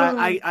it.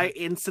 I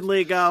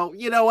instantly go,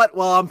 you know what?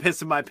 Well, I'm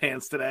pissing my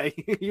pants today.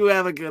 You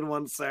have a good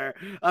one, sir.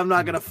 I'm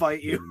not going to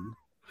fight you.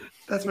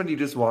 That's when you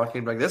just walk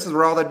in like, this is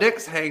where all the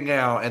dicks hang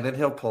out, and then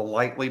he'll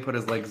politely put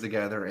his legs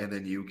together, and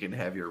then you can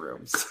have your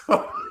room.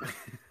 So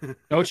Know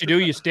what you do?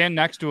 You stand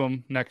next to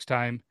him next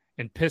time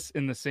and piss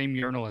in the same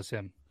urinal as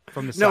him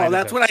from the side. No, of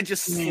that's there. when I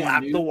just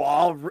slap the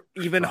wall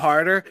even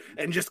harder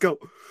and just go.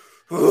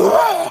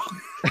 You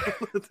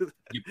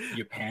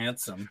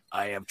pants him.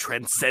 I have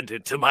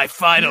transcended to my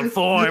final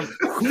form.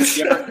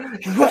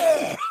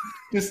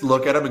 just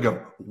look at him and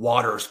go,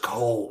 water's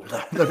cold.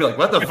 They'll be like,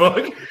 what the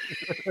fuck?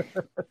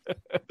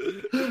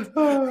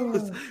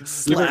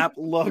 Slap,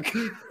 look.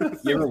 You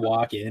ever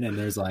walk in and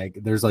there's like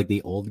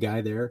the old guy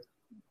there?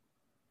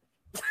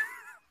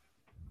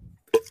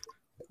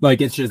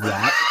 Like it's just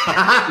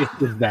that. It's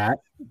just that.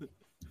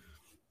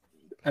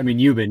 I mean,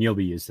 you'll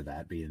be used to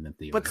that being at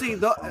the. But see,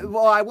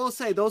 well, I will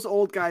say those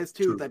old guys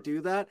too that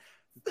do that.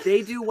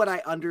 They do what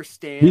I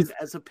understand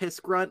as a piss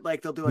grunt.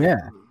 Like they'll do like,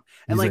 Yeah.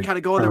 and like kind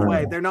of go their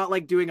way. "Oh." They're not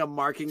like doing a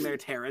marking their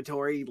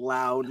territory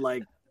loud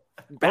like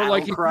Or battle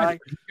like cry.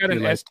 he's got an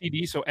You're like-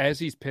 STD, so as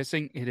he's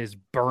pissing, it is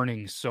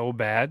burning so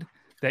bad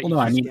that Well, no,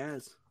 I mean,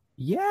 Yes.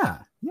 yeah,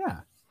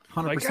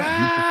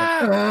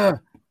 100%. Like,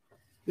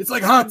 It's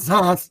like hot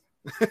sauce.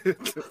 like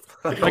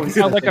it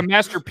sounds like a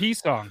Master P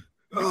song.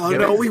 Oh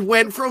no, we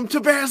went from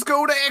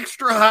Tabasco to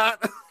extra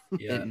hot.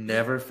 It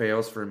never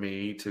fails for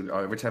me to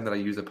every time that I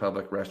use a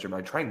public restroom,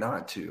 I try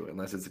not to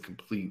unless it's a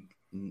complete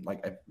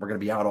we're gonna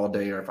be out all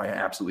day, or if I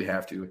absolutely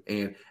have to.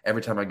 And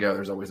every time I go,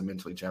 there's always a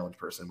mentally challenged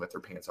person with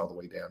their pants all the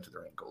way down to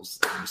their ankles.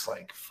 I'm just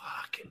like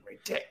fucking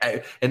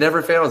ridiculous. It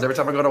never fails. Every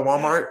time I go to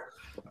Walmart,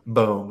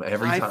 boom,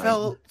 every time. I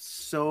felt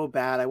so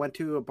bad. I went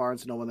to a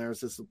Barnes & Noble and there was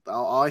this,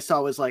 all I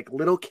saw was like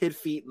little kid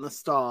feet in the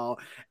stall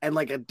and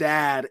like a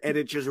dad, and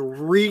it just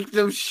reeked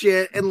of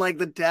shit. And like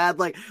the dad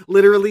like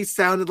literally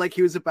sounded like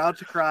he was about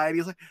to cry. And he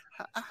was like,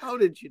 how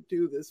did you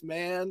do this,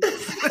 man? I'm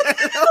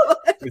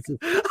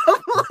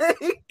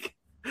like,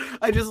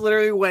 I just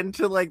literally went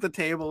to like the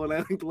table and I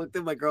like looked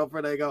at my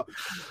girlfriend and I go,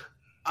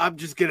 I'm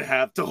just gonna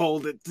have to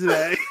hold it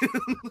today.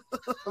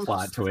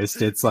 Plot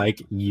twist. It's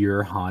like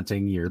you're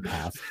haunting your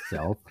past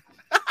self.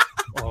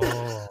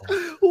 Oh.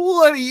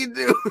 What are you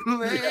doing,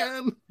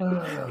 man?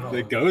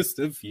 The ghost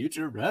of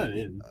future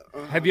Ryan.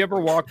 Have you ever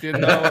walked in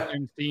though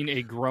and seen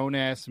a grown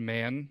ass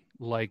man,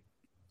 like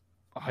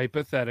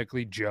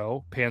hypothetically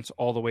Joe, pants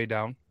all the way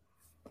down?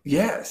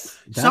 Yes.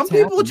 Some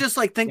people just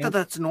like think that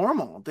that's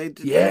normal. They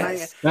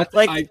Yes. That's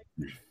like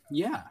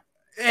yeah.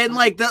 And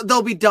like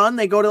they'll be done.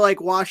 They go to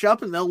like wash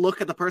up, and they'll look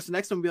at the person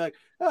next to them and be like,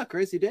 "Oh,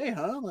 crazy day,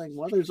 huh?" Like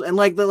mothers, and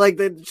like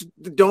they just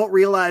don't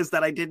realize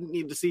that I didn't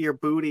need to see your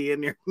booty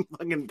and your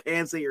fucking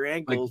pants at your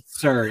Like, ankles.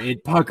 sir,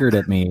 it puckered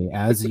at me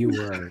as you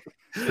were.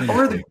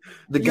 Or the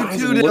You guys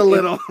tooted a look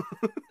little.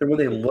 and when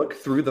they look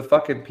through the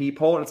fucking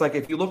peephole, and it's like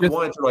if you look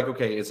once, you're like,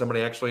 okay, is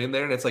somebody actually in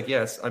there? And it's like,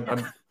 yes, I'm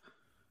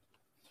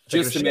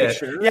Just to taking a make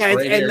shit sure. Yeah, right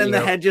and here, then you the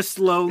know? head just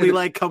slowly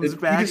like comes You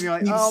back, and just you're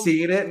like, keep "Oh,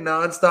 seeing it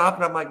nonstop,"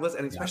 and I'm like, listen,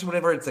 and especially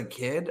whenever it's a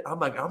kid, I'm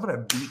like, I'm gonna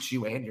beat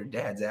you and your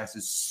dad's ass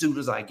as soon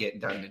as I get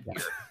done in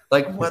here.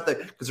 Like what the?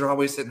 Because they're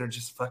always sitting there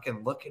just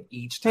fucking looking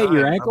each Hey, time.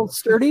 your ankle's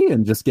sturdy,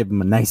 and just give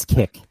him a nice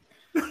kick.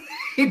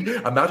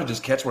 I'm about to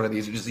just catch one of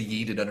these and just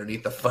yeet it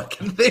underneath the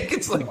fucking thing.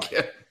 It's like,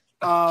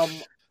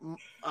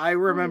 I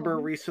remember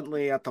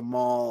recently at the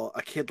mall,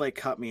 a kid like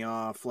cut me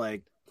off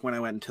like when I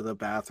went into the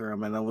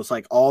bathroom, and it was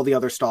like all the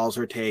other stalls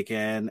were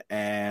taken,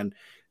 and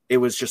it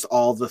was just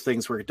all the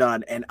things were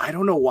done. And I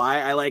don't know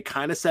why I like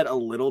kind of said a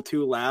little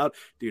too loud,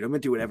 dude, I'm gonna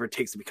do whatever it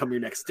takes to become your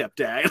next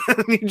stepdad.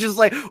 And he just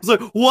like was like,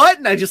 what?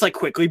 And I just like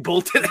quickly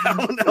bolted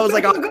out. And I was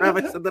like, oh crap,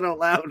 I said that out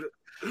loud.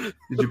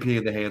 Did you pee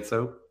in the hand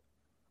soap?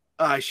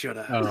 I should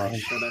have. I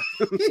should have.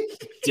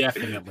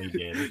 Definitely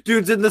did.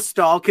 Dudes in the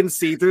stall can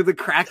see through the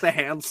crack the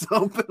hand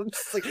soap. I'm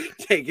just like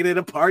taking it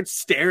apart,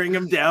 staring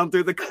him down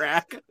through the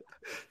crack.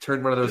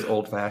 Turn one of those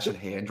old-fashioned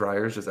hand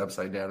dryers just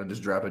upside down and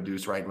just drop a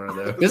deuce right in one of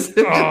those.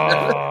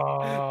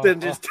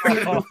 Then just turn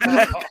it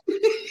back.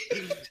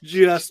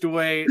 Just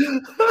wait.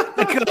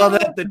 I call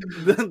that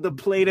the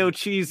Play-Doh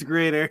cheese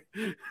grater.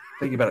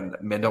 Thinking about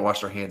it, men don't wash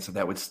their hands, so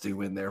that would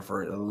stew in there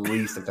for at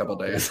least a couple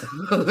days.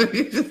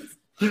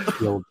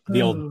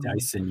 The old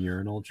Dyson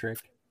urinal trick.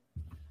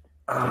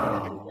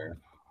 Man.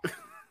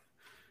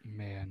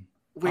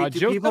 Wait, do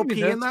Joe people sent me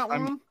pee this. in that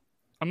one?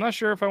 I'm not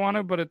sure if I want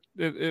to, but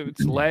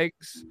it's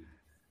legs,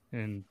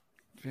 and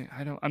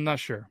I'm not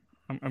sure.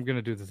 I'm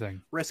gonna do the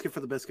thing. Risk it for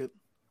the biscuit.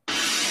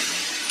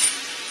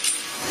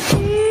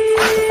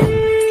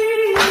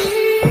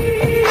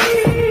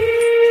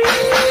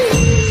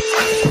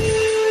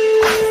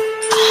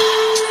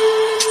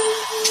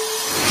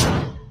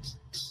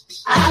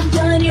 I've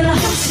done you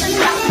loosen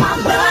up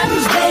my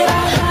buttons, baby,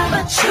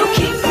 but you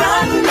keep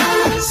running.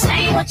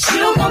 Say what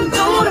you gon'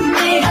 do to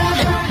me,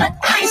 but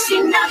I ain't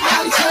seen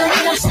nothing to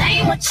you.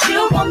 Say what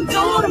you gon'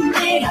 do to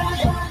me,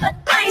 but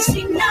I ain't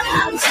seen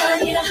nothing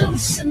to you.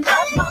 Loosen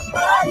up my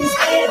buttons,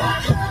 baby,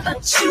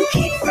 but you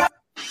keep running.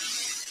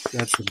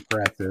 That's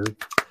impressive.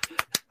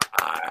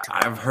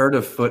 I've heard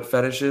of foot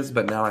fetishes,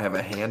 but now I have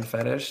a hand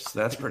fetish, so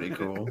that's pretty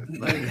cool.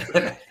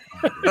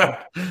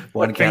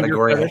 One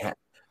category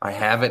I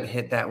haven't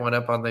hit that one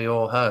up on the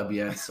old hub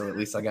yet, so at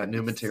least I got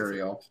new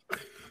material.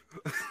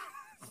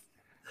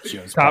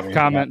 Top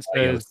comment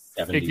says,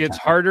 it gets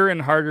harder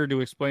and harder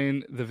to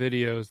explain the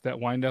videos that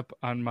wind up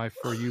on my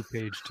For You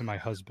page to my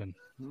husband.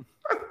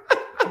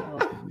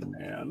 Oh,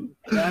 man.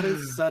 That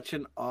is such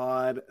an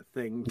odd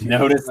thing to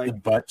notice like, the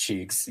butt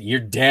cheeks. You're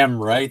damn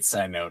right,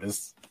 I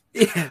noticed.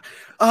 Yeah.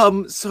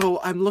 So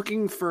I'm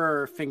looking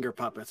for finger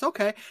puppets.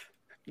 Okay.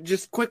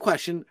 Just quick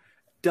question.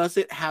 Does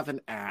it have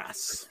an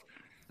ass?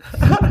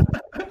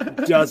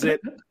 Does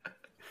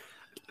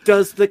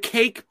the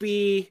cake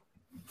be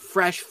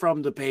fresh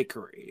from the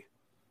bakery?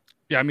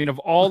 Yeah, I mean, of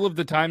all of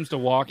the times to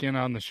walk in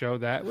on the show,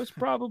 that was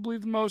probably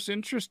the most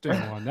interesting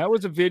one. That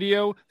was a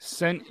video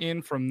sent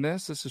in from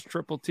this. This is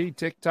Triple T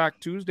TikTok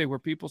Tuesday, where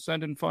people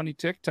send in funny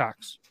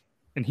TikToks,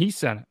 and he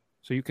sent it.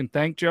 So you can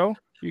thank Joe.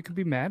 You can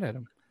be mad at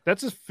him.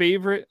 That's his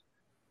favorite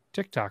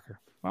TikToker.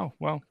 Oh,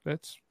 well,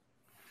 that's.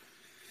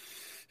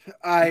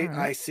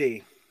 I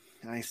see.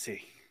 I'm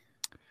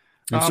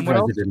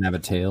surprised it didn't have a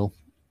tail.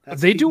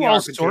 They do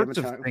all sorts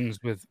of things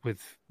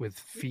with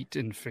feet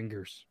and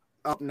fingers.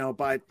 Oh no,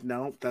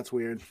 that's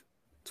weird.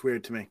 It's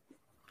weird to me.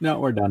 No,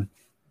 we're done.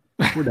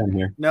 We're done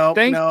here. No,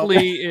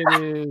 thankfully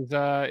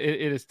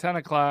it is 10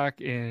 o'clock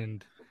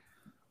and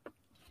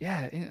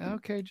yeah.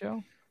 Okay,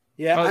 Joe.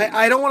 Yeah,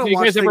 I don't want to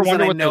watch things ever wonder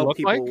that I what they know look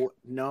people. like?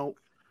 No,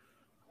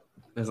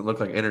 doesn't look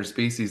like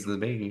interspecies to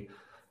me.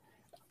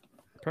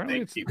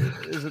 Apparently,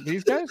 is it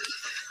these guys?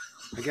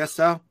 I guess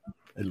so.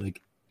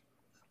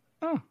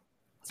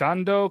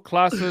 Sando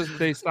Clases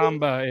de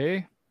Samba,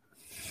 eh?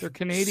 They're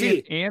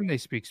Canadian and they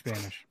speak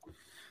Spanish.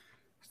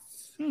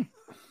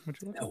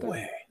 No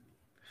way.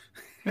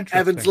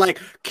 Evan's like,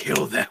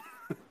 kill them.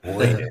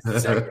 Wait a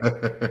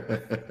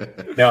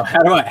second. Now,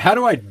 how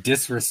do I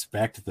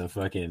disrespect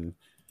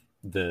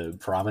the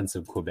province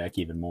of Quebec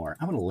even more?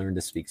 I'm going to learn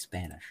to speak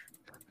Spanish.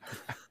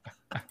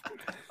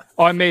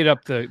 Oh, I made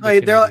up the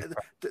Wait,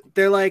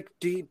 they're like,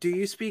 do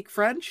you speak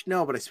French?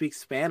 No, but I speak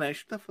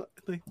Spanish. The fuck?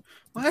 Like,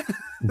 what?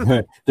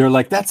 They're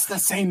like, that's the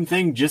same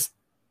thing, just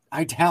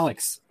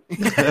italics.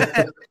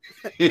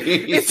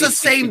 It's the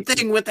same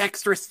thing with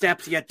extra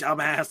steps, you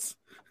dumbass.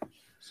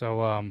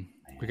 So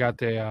we got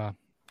the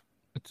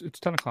it's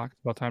 10 o'clock.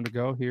 It's about time to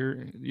go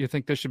here. You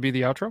think this should be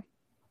the outro?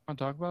 Want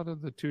to talk about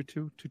it? The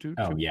 2-2-2-2?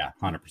 Oh yeah,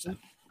 100%.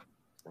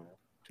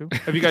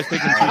 Have you guys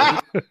taken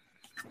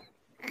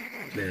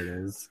There it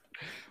is.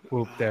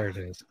 Whoop, there it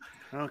is.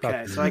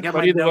 Okay, so I got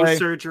my nose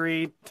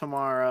surgery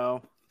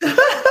tomorrow.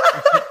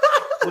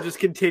 We'll just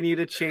continue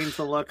to change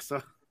the look.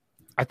 So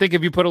I think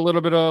if you put a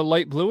little bit of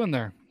light blue in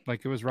there,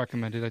 like it was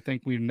recommended, I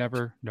think we've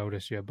never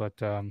noticed you,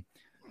 but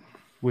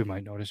we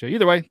might notice you.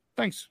 Either way,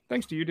 thanks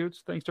to you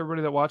dudes. Thanks to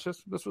everybody that watched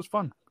us. This was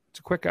fun. It's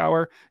a quick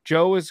hour.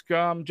 Joe,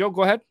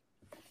 go ahead.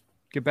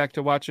 Get back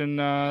to watching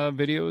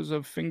videos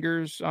of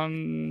fingers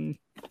on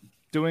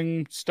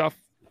doing stuff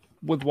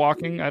with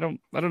walking. I don't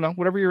know,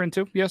 whatever you're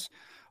into. Yes,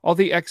 all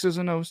the X's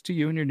and O's to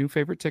you and your new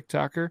favorite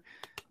TikToker.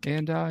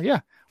 And yeah,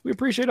 we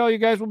appreciate all you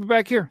guys. We'll be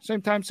back here,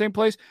 same time, same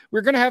place.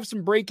 We're going to have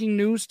some breaking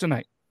news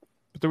tonight,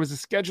 but there was a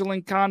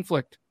scheduling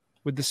conflict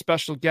with the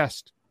special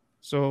guest.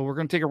 So we're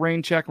going to take a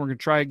rain check and we're going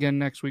to try again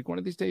next week. One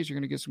of these days, you're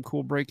going to get some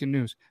cool breaking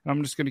news. And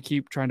I'm just going to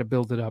keep trying to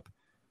build it up.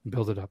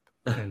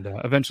 And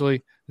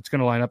eventually it's going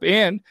to line up.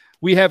 And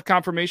we have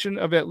confirmation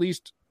of at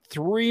least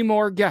 3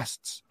 more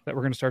guests that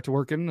we're going to start to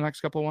work in the next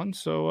couple of ones.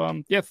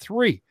 So,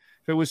 3.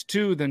 If it was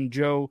 2, then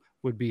Joe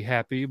would be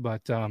happy,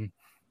 but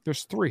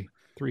there's 3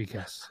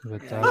 guests.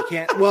 But, he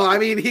can't. Well, I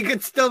mean, he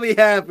could still be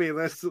happy.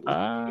 You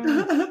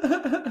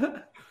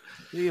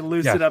can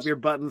loosen up your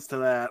buttons to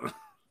that.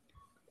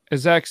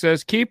 As Zach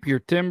says, keep your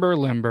timber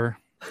limber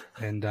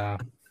and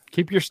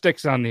keep your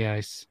sticks on the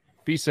ice.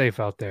 Be safe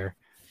out there,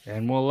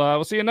 and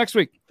we'll see you next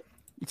week.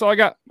 That's all I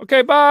got.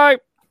 Okay, bye.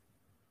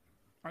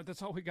 All right,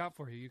 that's all we got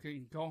for you. You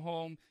can go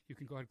home. You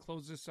can go ahead and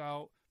close this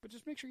out. But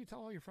just make sure you tell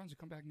all your friends to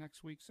come back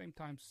next week. Same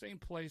time, same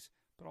place.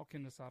 But all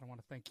kidding aside, I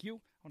want to thank you.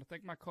 I want to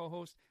thank my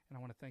co-host. And I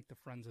want to thank the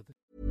friends of the...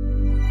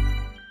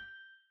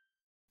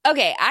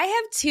 Okay, I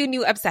have 2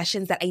 new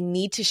obsessions that I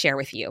need to share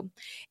with you.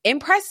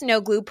 Impress No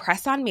Glue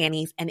Press-On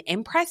Manis and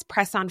Impress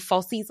Press-On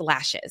Falsies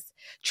Lashes.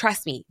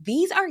 Trust me,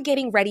 these are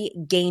getting ready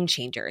game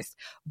changers.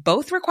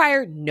 Both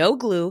require no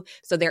glue,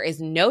 so there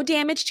is no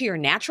damage to your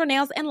natural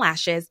nails and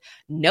lashes,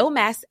 no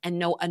mess, and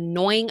no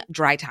annoying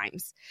dry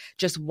times.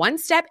 Just 1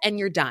 step and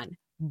you're done.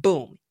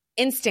 Boom.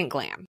 Instant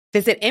glam.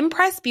 Visit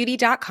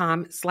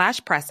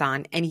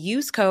impressbeauty.com/presson and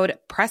use code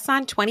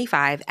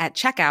PRESSON25 at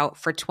checkout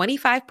for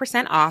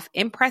 25% off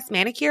Impress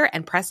Manicure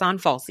and Press-On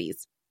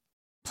Falsies.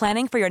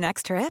 Planning for your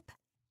next trip?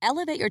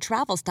 Elevate your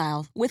travel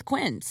style with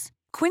Quince.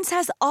 Quince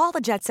has all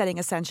the jet-setting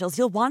essentials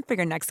you'll want for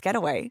your next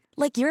getaway,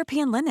 like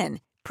European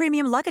linen,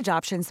 premium luggage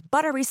options,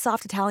 buttery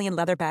soft Italian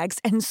leather bags,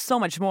 and so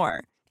much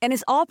more. And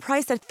is all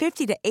priced at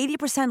 50 to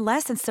 80%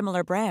 less than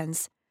similar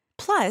brands.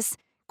 Plus,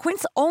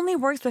 Quince only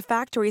works with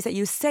factories that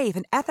use safe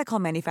and ethical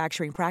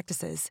manufacturing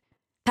practices.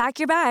 Pack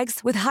your bags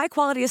with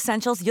high-quality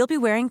essentials you'll be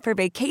wearing for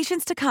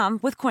vacations to come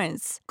with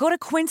Quince. Go to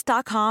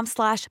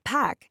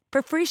quince.com/pack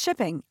for free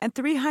shipping and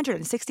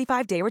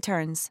 365-day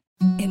returns.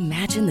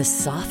 Imagine the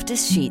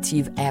softest sheets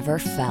you've ever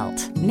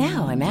felt.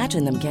 Now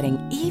imagine them getting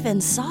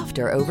even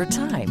softer over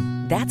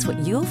time. That's what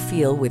you'll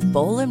feel with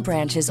Boll &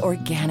 Branch's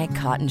organic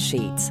cotton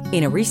sheets.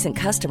 In a recent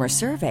customer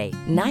survey,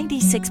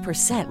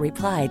 96%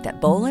 replied that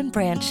Boll &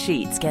 Branch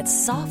sheets get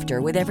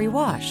softer with every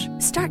wash.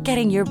 Start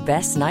getting your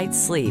best night's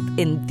sleep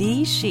in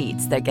these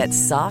sheets that get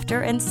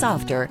softer and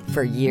softer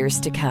for years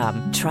to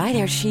come. Try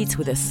their sheets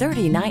with a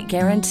 30-night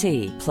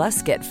guarantee.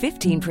 Plus, get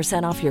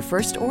 15% off your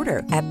first order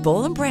at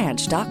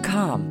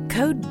bollandbranch.com.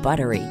 Code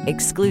BUTTERY.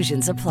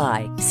 Exclusions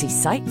apply. See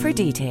site for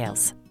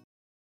details.